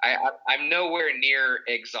I'm nowhere near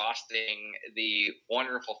exhausting the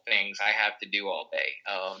wonderful things I have to do all day.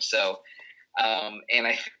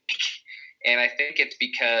 And I think it's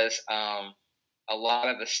because a lot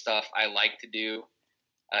of the stuff I like to do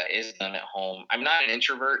is done at home. I'm not an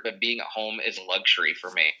introvert, but being at home is a luxury for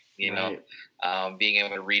me. You know, being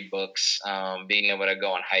able to read books, being able to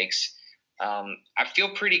go on hikes. I feel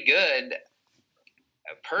pretty good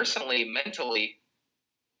personally, mentally,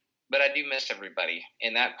 but I do miss everybody.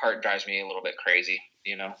 And that part drives me a little bit crazy,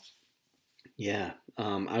 you know? Yeah.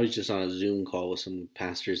 I was just on a Zoom call with some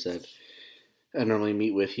pastors that I normally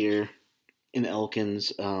meet with here in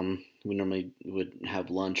Elkins. We normally would have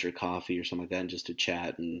lunch or coffee or something like that, and just to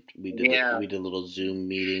chat. And we did a little Zoom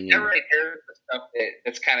meeting. That right there is the stuff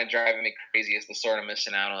that's kind of driving me crazy, is the sort of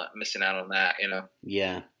missing out on that, you know?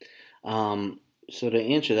 Yeah. So to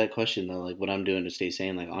answer that question though, like what I'm doing to stay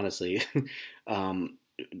sane, like honestly,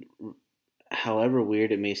 however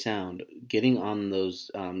weird it may sound, getting on those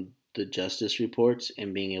the justice reports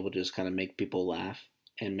and being able to just kind of make people laugh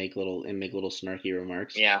and make little snarky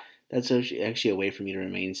remarks. Yeah. That's actually a way for me to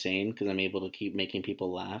remain sane, because I'm able to keep making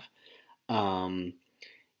people laugh. You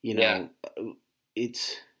know,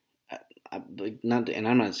 it's not, and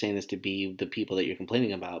I'm not saying this to be the people that you're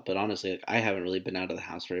complaining about, but honestly, like, I haven't really been out of the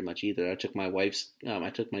house very much either. I took my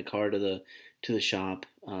car to the shop,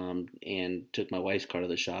 and took my wife's car to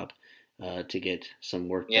the shop, to get some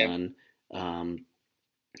work done, and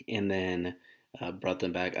then brought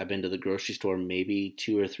them back. I've been to the grocery store maybe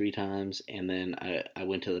 2 or 3 times, and then I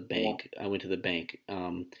went to the bank. I went to the bank,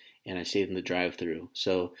 and I stayed in the drive-through.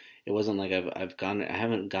 So it wasn't like I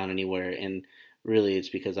haven't gone anywhere, and really it's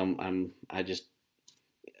because I'm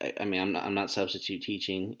not substitute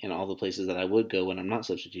teaching, and all the places that I would go when I'm not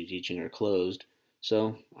substitute teaching are closed.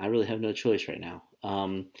 So I really have no choice right now.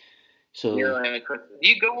 So do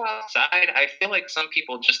you go outside? I feel like some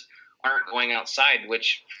people just aren't going outside,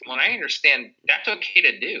 which, when I understand, that's okay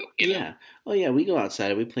to do. You know? Oh yeah, we go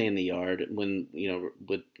outside. We play in the yard when, you know,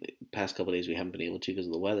 with past couple of days we haven't been able to because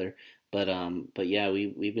of the weather. But yeah,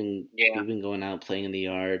 we've been going out playing in the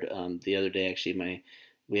yard. The other day actually,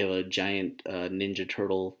 we have a giant Ninja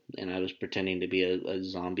Turtle, and I was pretending to be a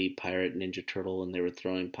zombie pirate Ninja Turtle, and they were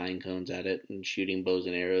throwing pine cones at it and shooting bows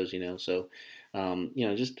and arrows. You know, so you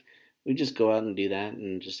know, we just go out and do that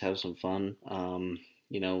and just have some fun.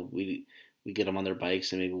 You know, we get them on their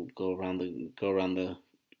bikes and maybe we'll go around the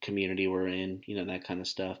community we're in, you know, that kind of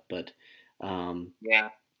stuff. But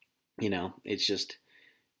you know, it's just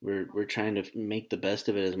we're trying to make the best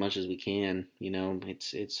of it as much as we can. You know,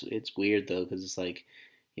 it's weird though, because it's like,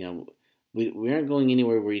 you know, we aren't going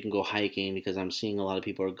anywhere where you can go hiking because I'm seeing a lot of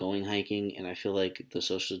people are going hiking, and I feel like the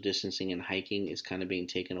social distancing and hiking is kind of being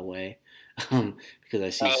taken away. Because I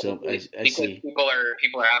see I see people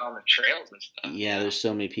are out on the trails and stuff. Yeah, there's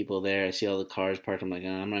so many people there. I see all the cars parked. I'm like, oh,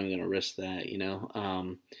 I'm not even gonna risk that, you know.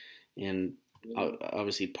 And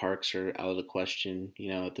obviously parks are out of the question, you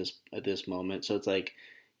know, at this moment. So it's like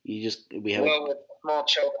we have. Well, with small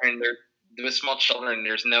children,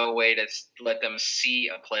 there's no way to let them see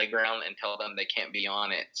a playground and tell them they can't be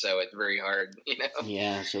on it. So it's very hard, you know.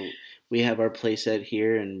 Yeah, so we have our play set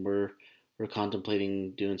here, and we're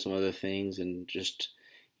contemplating doing some other things, and just,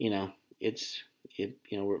 you know,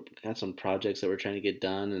 we're got some projects that we're trying to get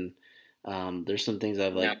done, and there's some things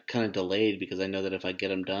I've kind of delayed because I know that if I get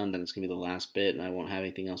them done, then it's gonna be the last bit, and I won't have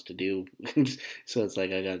anything else to do. So it's like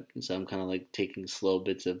I'm kind of like taking slow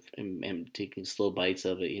bits of and taking slow bites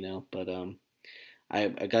of it, you know. But I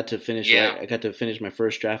got to finish. I got to finish my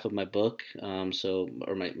first draft of my book. Or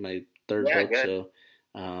my third book. Good. So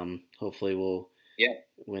hopefully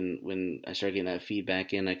when I start getting that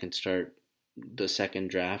feedback in, I can start the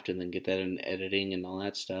second draft and then get that in editing and all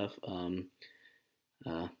that stuff.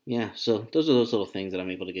 So those are those little things that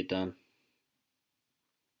I'm able to get done.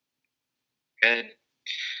 Good.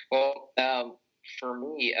 Well, for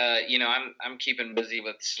me, I'm keeping busy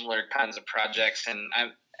with similar kinds of projects, and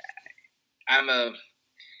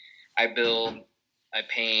I build, I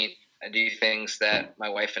paint, I do things that my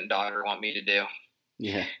wife and daughter want me to do.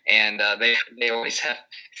 Yeah. And they always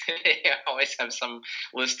have some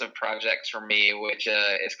list of projects for me, which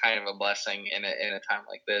is kind of a blessing in a time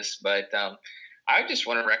like this. But I just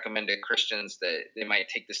want to recommend to Christians that they might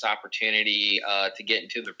take this opportunity to get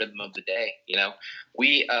into the rhythm of the day. You know,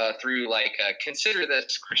 we consider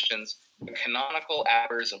this, Christians, the canonical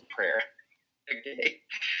hours of prayer. Okay.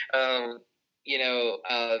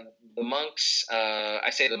 The monks, I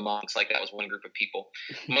say the monks like that was one group of people.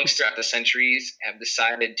 Monks throughout the centuries have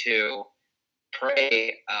decided to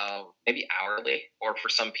pray maybe hourly, or for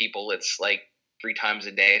some people it's like 3 times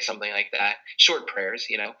a day, something like that. Short prayers,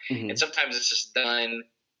 you know. Mm-hmm. And sometimes this is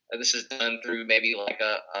done through maybe like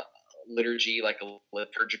a liturgy, like a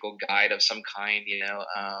liturgical guide of some kind, you know.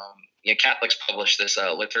 Catholics publish this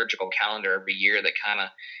liturgical calendar every year that kind of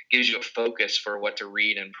gives you a focus for what to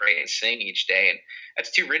read and pray and sing each day. And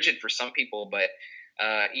that's too rigid for some people, but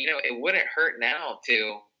it wouldn't hurt now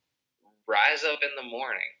to rise up in the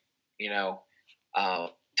morning,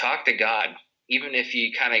 talk to God, even if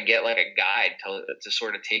you kind of get like a guide to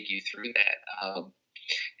sort of take you through that.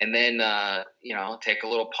 And then, take a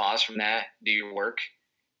little pause from that, do your work,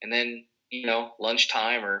 and then,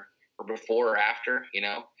 lunchtime or before or after,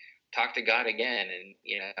 talk to God again,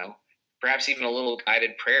 and, perhaps even a little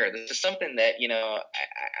guided prayer. This is something that,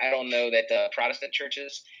 I don't know that Protestant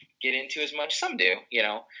churches get into as much. Some do,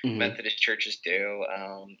 mm-hmm. Methodist churches do,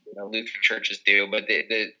 Lutheran churches do, but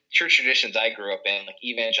the church traditions I grew up in, like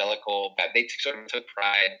evangelical, they sort of took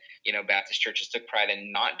pride, Baptist churches took pride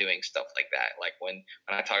in not doing stuff like that. Like when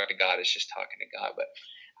I talk to God, it's just talking to God. But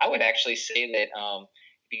I would actually say that,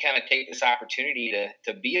 if you kind of take this opportunity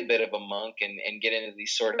to be a bit of a monk and get into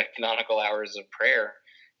these sort of canonical hours of prayer,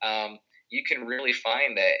 you can really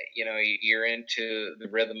find that, you're into the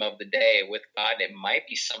rhythm of the day with God. It might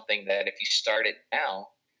be something that if you start it now,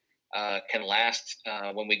 can last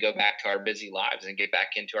when we go back to our busy lives and get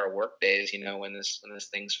back into our work days, when this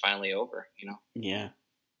thing's finally over, Yeah.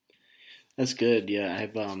 That's good. Yeah.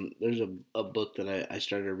 I've, there's a book that I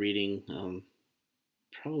started reading,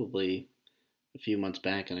 probably a few months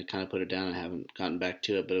back, and I kind of put it down. I haven't gotten back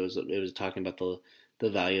to it, but it was talking about the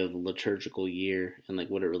value of the liturgical year and like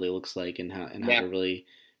what it really looks like and how to really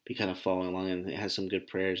be kind of following along. And it has some good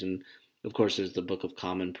prayers, and of course there's the Book of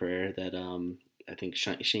Common Prayer that I think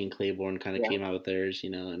Shane Claiborne kind of came out with theirs,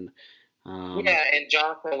 and and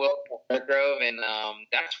Jonathan Wilson-Redgrove, and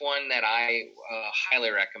that's one that I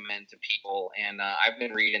highly recommend to people. And I've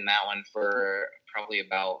been reading that one for probably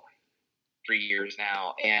about 3 years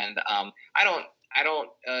now, and I don't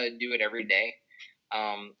do it every day.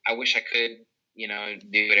 I wish I could, do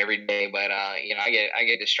it every day, but I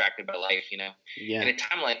get distracted by life, In a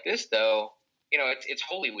time like this, though, it's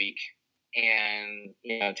Holy Week, and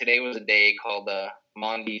today was a day called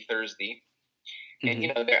Maundy Thursday,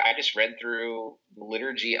 and I just read through the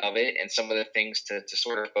liturgy of it and some of the things to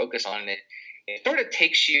sort of focus on it. It sort of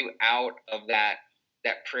takes you out of that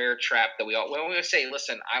prayer trap that when we say,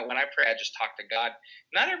 listen, when I pray, I just talk to God.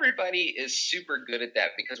 Not everybody is super good at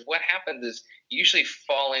that, because what happens is you usually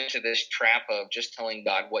fall into this trap of just telling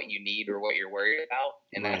God what you need or what you're worried about.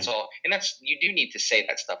 And that's all. And you do need to say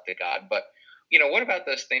that stuff to God. But what about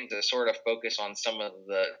those things that sort of focus on some of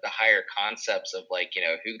the higher concepts of like,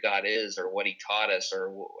 who God is or what he taught us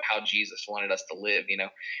or how Jesus wanted us to live, and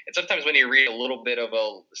sometimes when you read a little bit of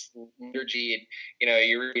a liturgy and,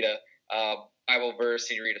 you read a Bible verse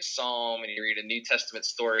and you read a Psalm and you read a New Testament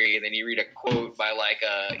story and then you read a quote by like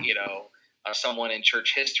someone in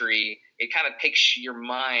church history, it kind of takes your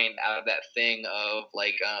mind out of that thing of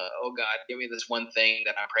like, oh God, give me this one thing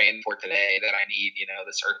that I'm praying for today that I need,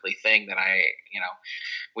 this earthly thing that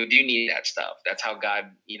we do need that stuff. That's how God,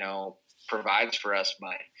 provides for us.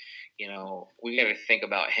 But, we got to think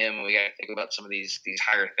about him. We got to think about some of these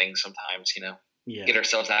higher things sometimes, get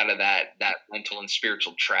ourselves out of that mental and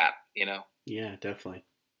spiritual trap, Yeah, definitely.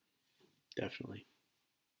 Definitely.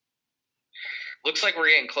 Looks like we're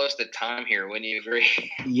getting close to time here. Wouldn't you agree?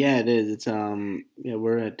 Yeah, it is. It's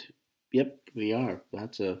we're at. Yep, we are.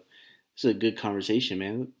 It's a good conversation,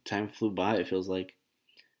 man. Time flew by. It feels like.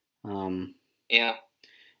 Yeah.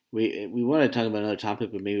 We want to talk about another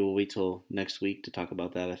topic, but maybe we'll wait till next week to talk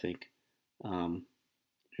about that. I think.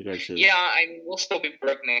 Regards to. Yeah, we'll still be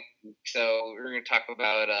broke next week, so we're going to talk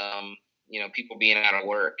about people being out of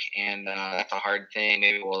work, and that's a hard thing.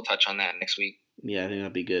 Maybe we'll touch on that next week. Yeah, I think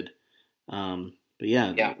that'd be good. But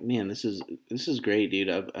yeah, man, this is great, dude.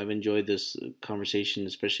 I've enjoyed this conversation,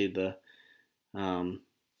 especially the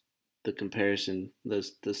comparison,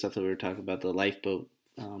 the stuff that we were talking about, the lifeboat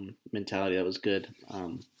mentality. That was good.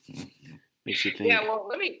 Makes you think. Yeah, well,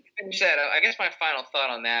 let me finish that. I guess my final thought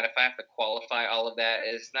on that, if I have to qualify all of that,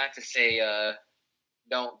 is not to say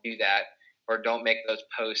don't do that or don't make those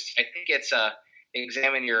posts. I think it's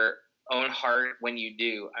examine your own heart when you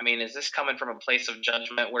do. I mean, is this coming from a place of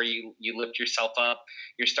judgment where you lift yourself up,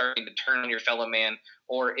 you're starting to turn on your fellow man,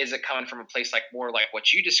 or is it coming from a place like more like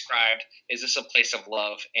what you described? Is this a place of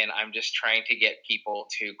love, and I'm just trying to get people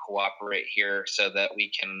to cooperate here so that we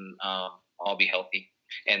can all be healthy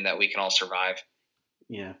and that we can all survive?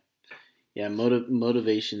 Yeah.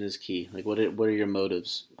 Motivation is key. Like, what are your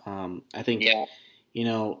motives? I think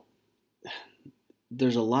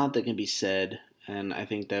there's a lot that can be said. And I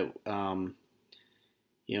think that, when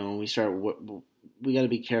we start, we got to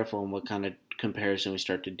be careful in what kind of comparison we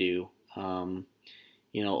start to do.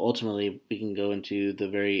 Ultimately, we can go into the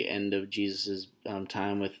very end of Jesus's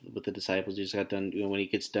time with the disciples. He just got done, when he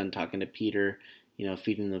gets done talking to Peter,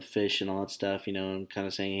 feeding the fish and all that stuff, and kind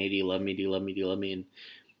of saying, hey, do you love me? Do you love me? Do you love me? And,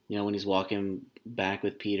 when he's walking back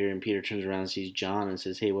with Peter and Peter turns around and sees John and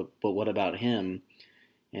says, hey, but what about him?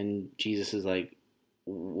 And Jesus is like,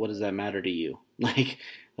 what does that matter to you? Like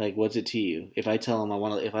what's it to you? If I tell him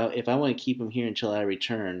if I want to keep him here until I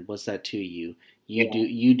return, what's that to you?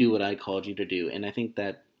 You do what I called you to do. And I think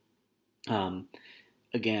that,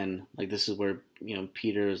 again, like this is where,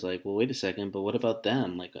 Peter is like, well, wait a second, but what about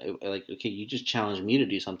them? Like, okay, you just challenged me to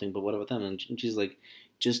do something, but what about them? And she's like,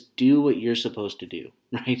 just do what you're supposed to do.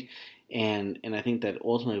 Right. And I think that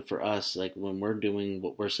ultimately for us, like when we're doing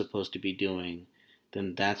what we're supposed to be doing,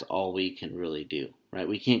 then that's all we can really do, right?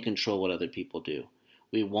 We can't control what other people do.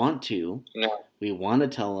 We want to. No. We want to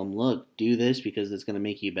tell them, look, do this because it's going to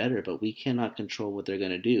make you better, but we cannot control what they're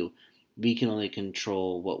going to do. We can only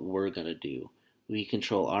control what we're going to do. We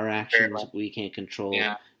control our actions. We can't control.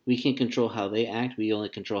 Yeah. We can't control how they act. We only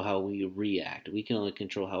control how we react. We can only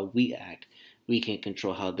control how we act. We can't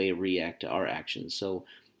control how they react to our actions. So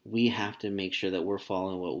we have to make sure that we're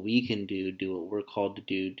following what we can do what we're called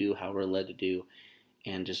to do how we're led to do.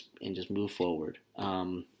 And just move forward.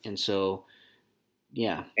 And so,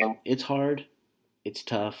 yeah, it's hard. It's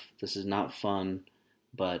tough. This is not fun,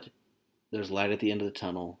 but there's light at the end of the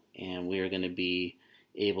tunnel, and we are going to be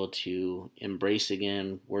able to embrace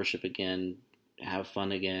again, worship again, have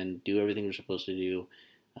fun again, do everything we're supposed to do.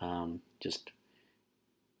 Just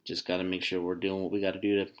got to make sure we're doing what we got to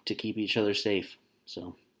do to keep each other safe.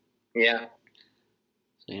 So, yeah.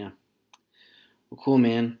 Well, cool,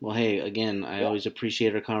 man. Well, hey, again, I always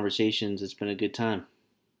appreciate our conversations. It's been a good time.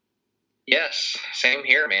 Yes, same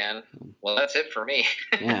here, man. Well, that's it for me.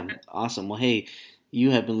 Yeah, awesome. Well, hey,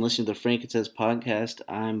 you have been listening to the Frank It Says podcast.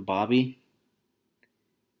 I'm Bobby.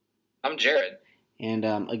 I'm Jared. And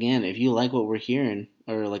again, if you like what we're hearing,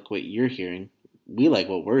 or like what you're hearing, we like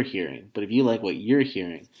what we're hearing. But if you like what you're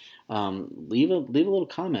hearing, leave a little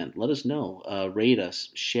comment. Let us know. Rate us.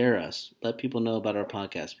 Share us. Let people know about our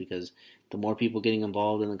podcast, because the more people getting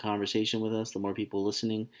involved in the conversation with us, the more people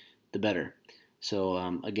listening, the better.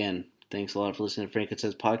 So, again, thanks a lot for listening to Frank It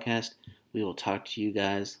Says podcast. We will talk to you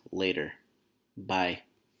guys later. Bye.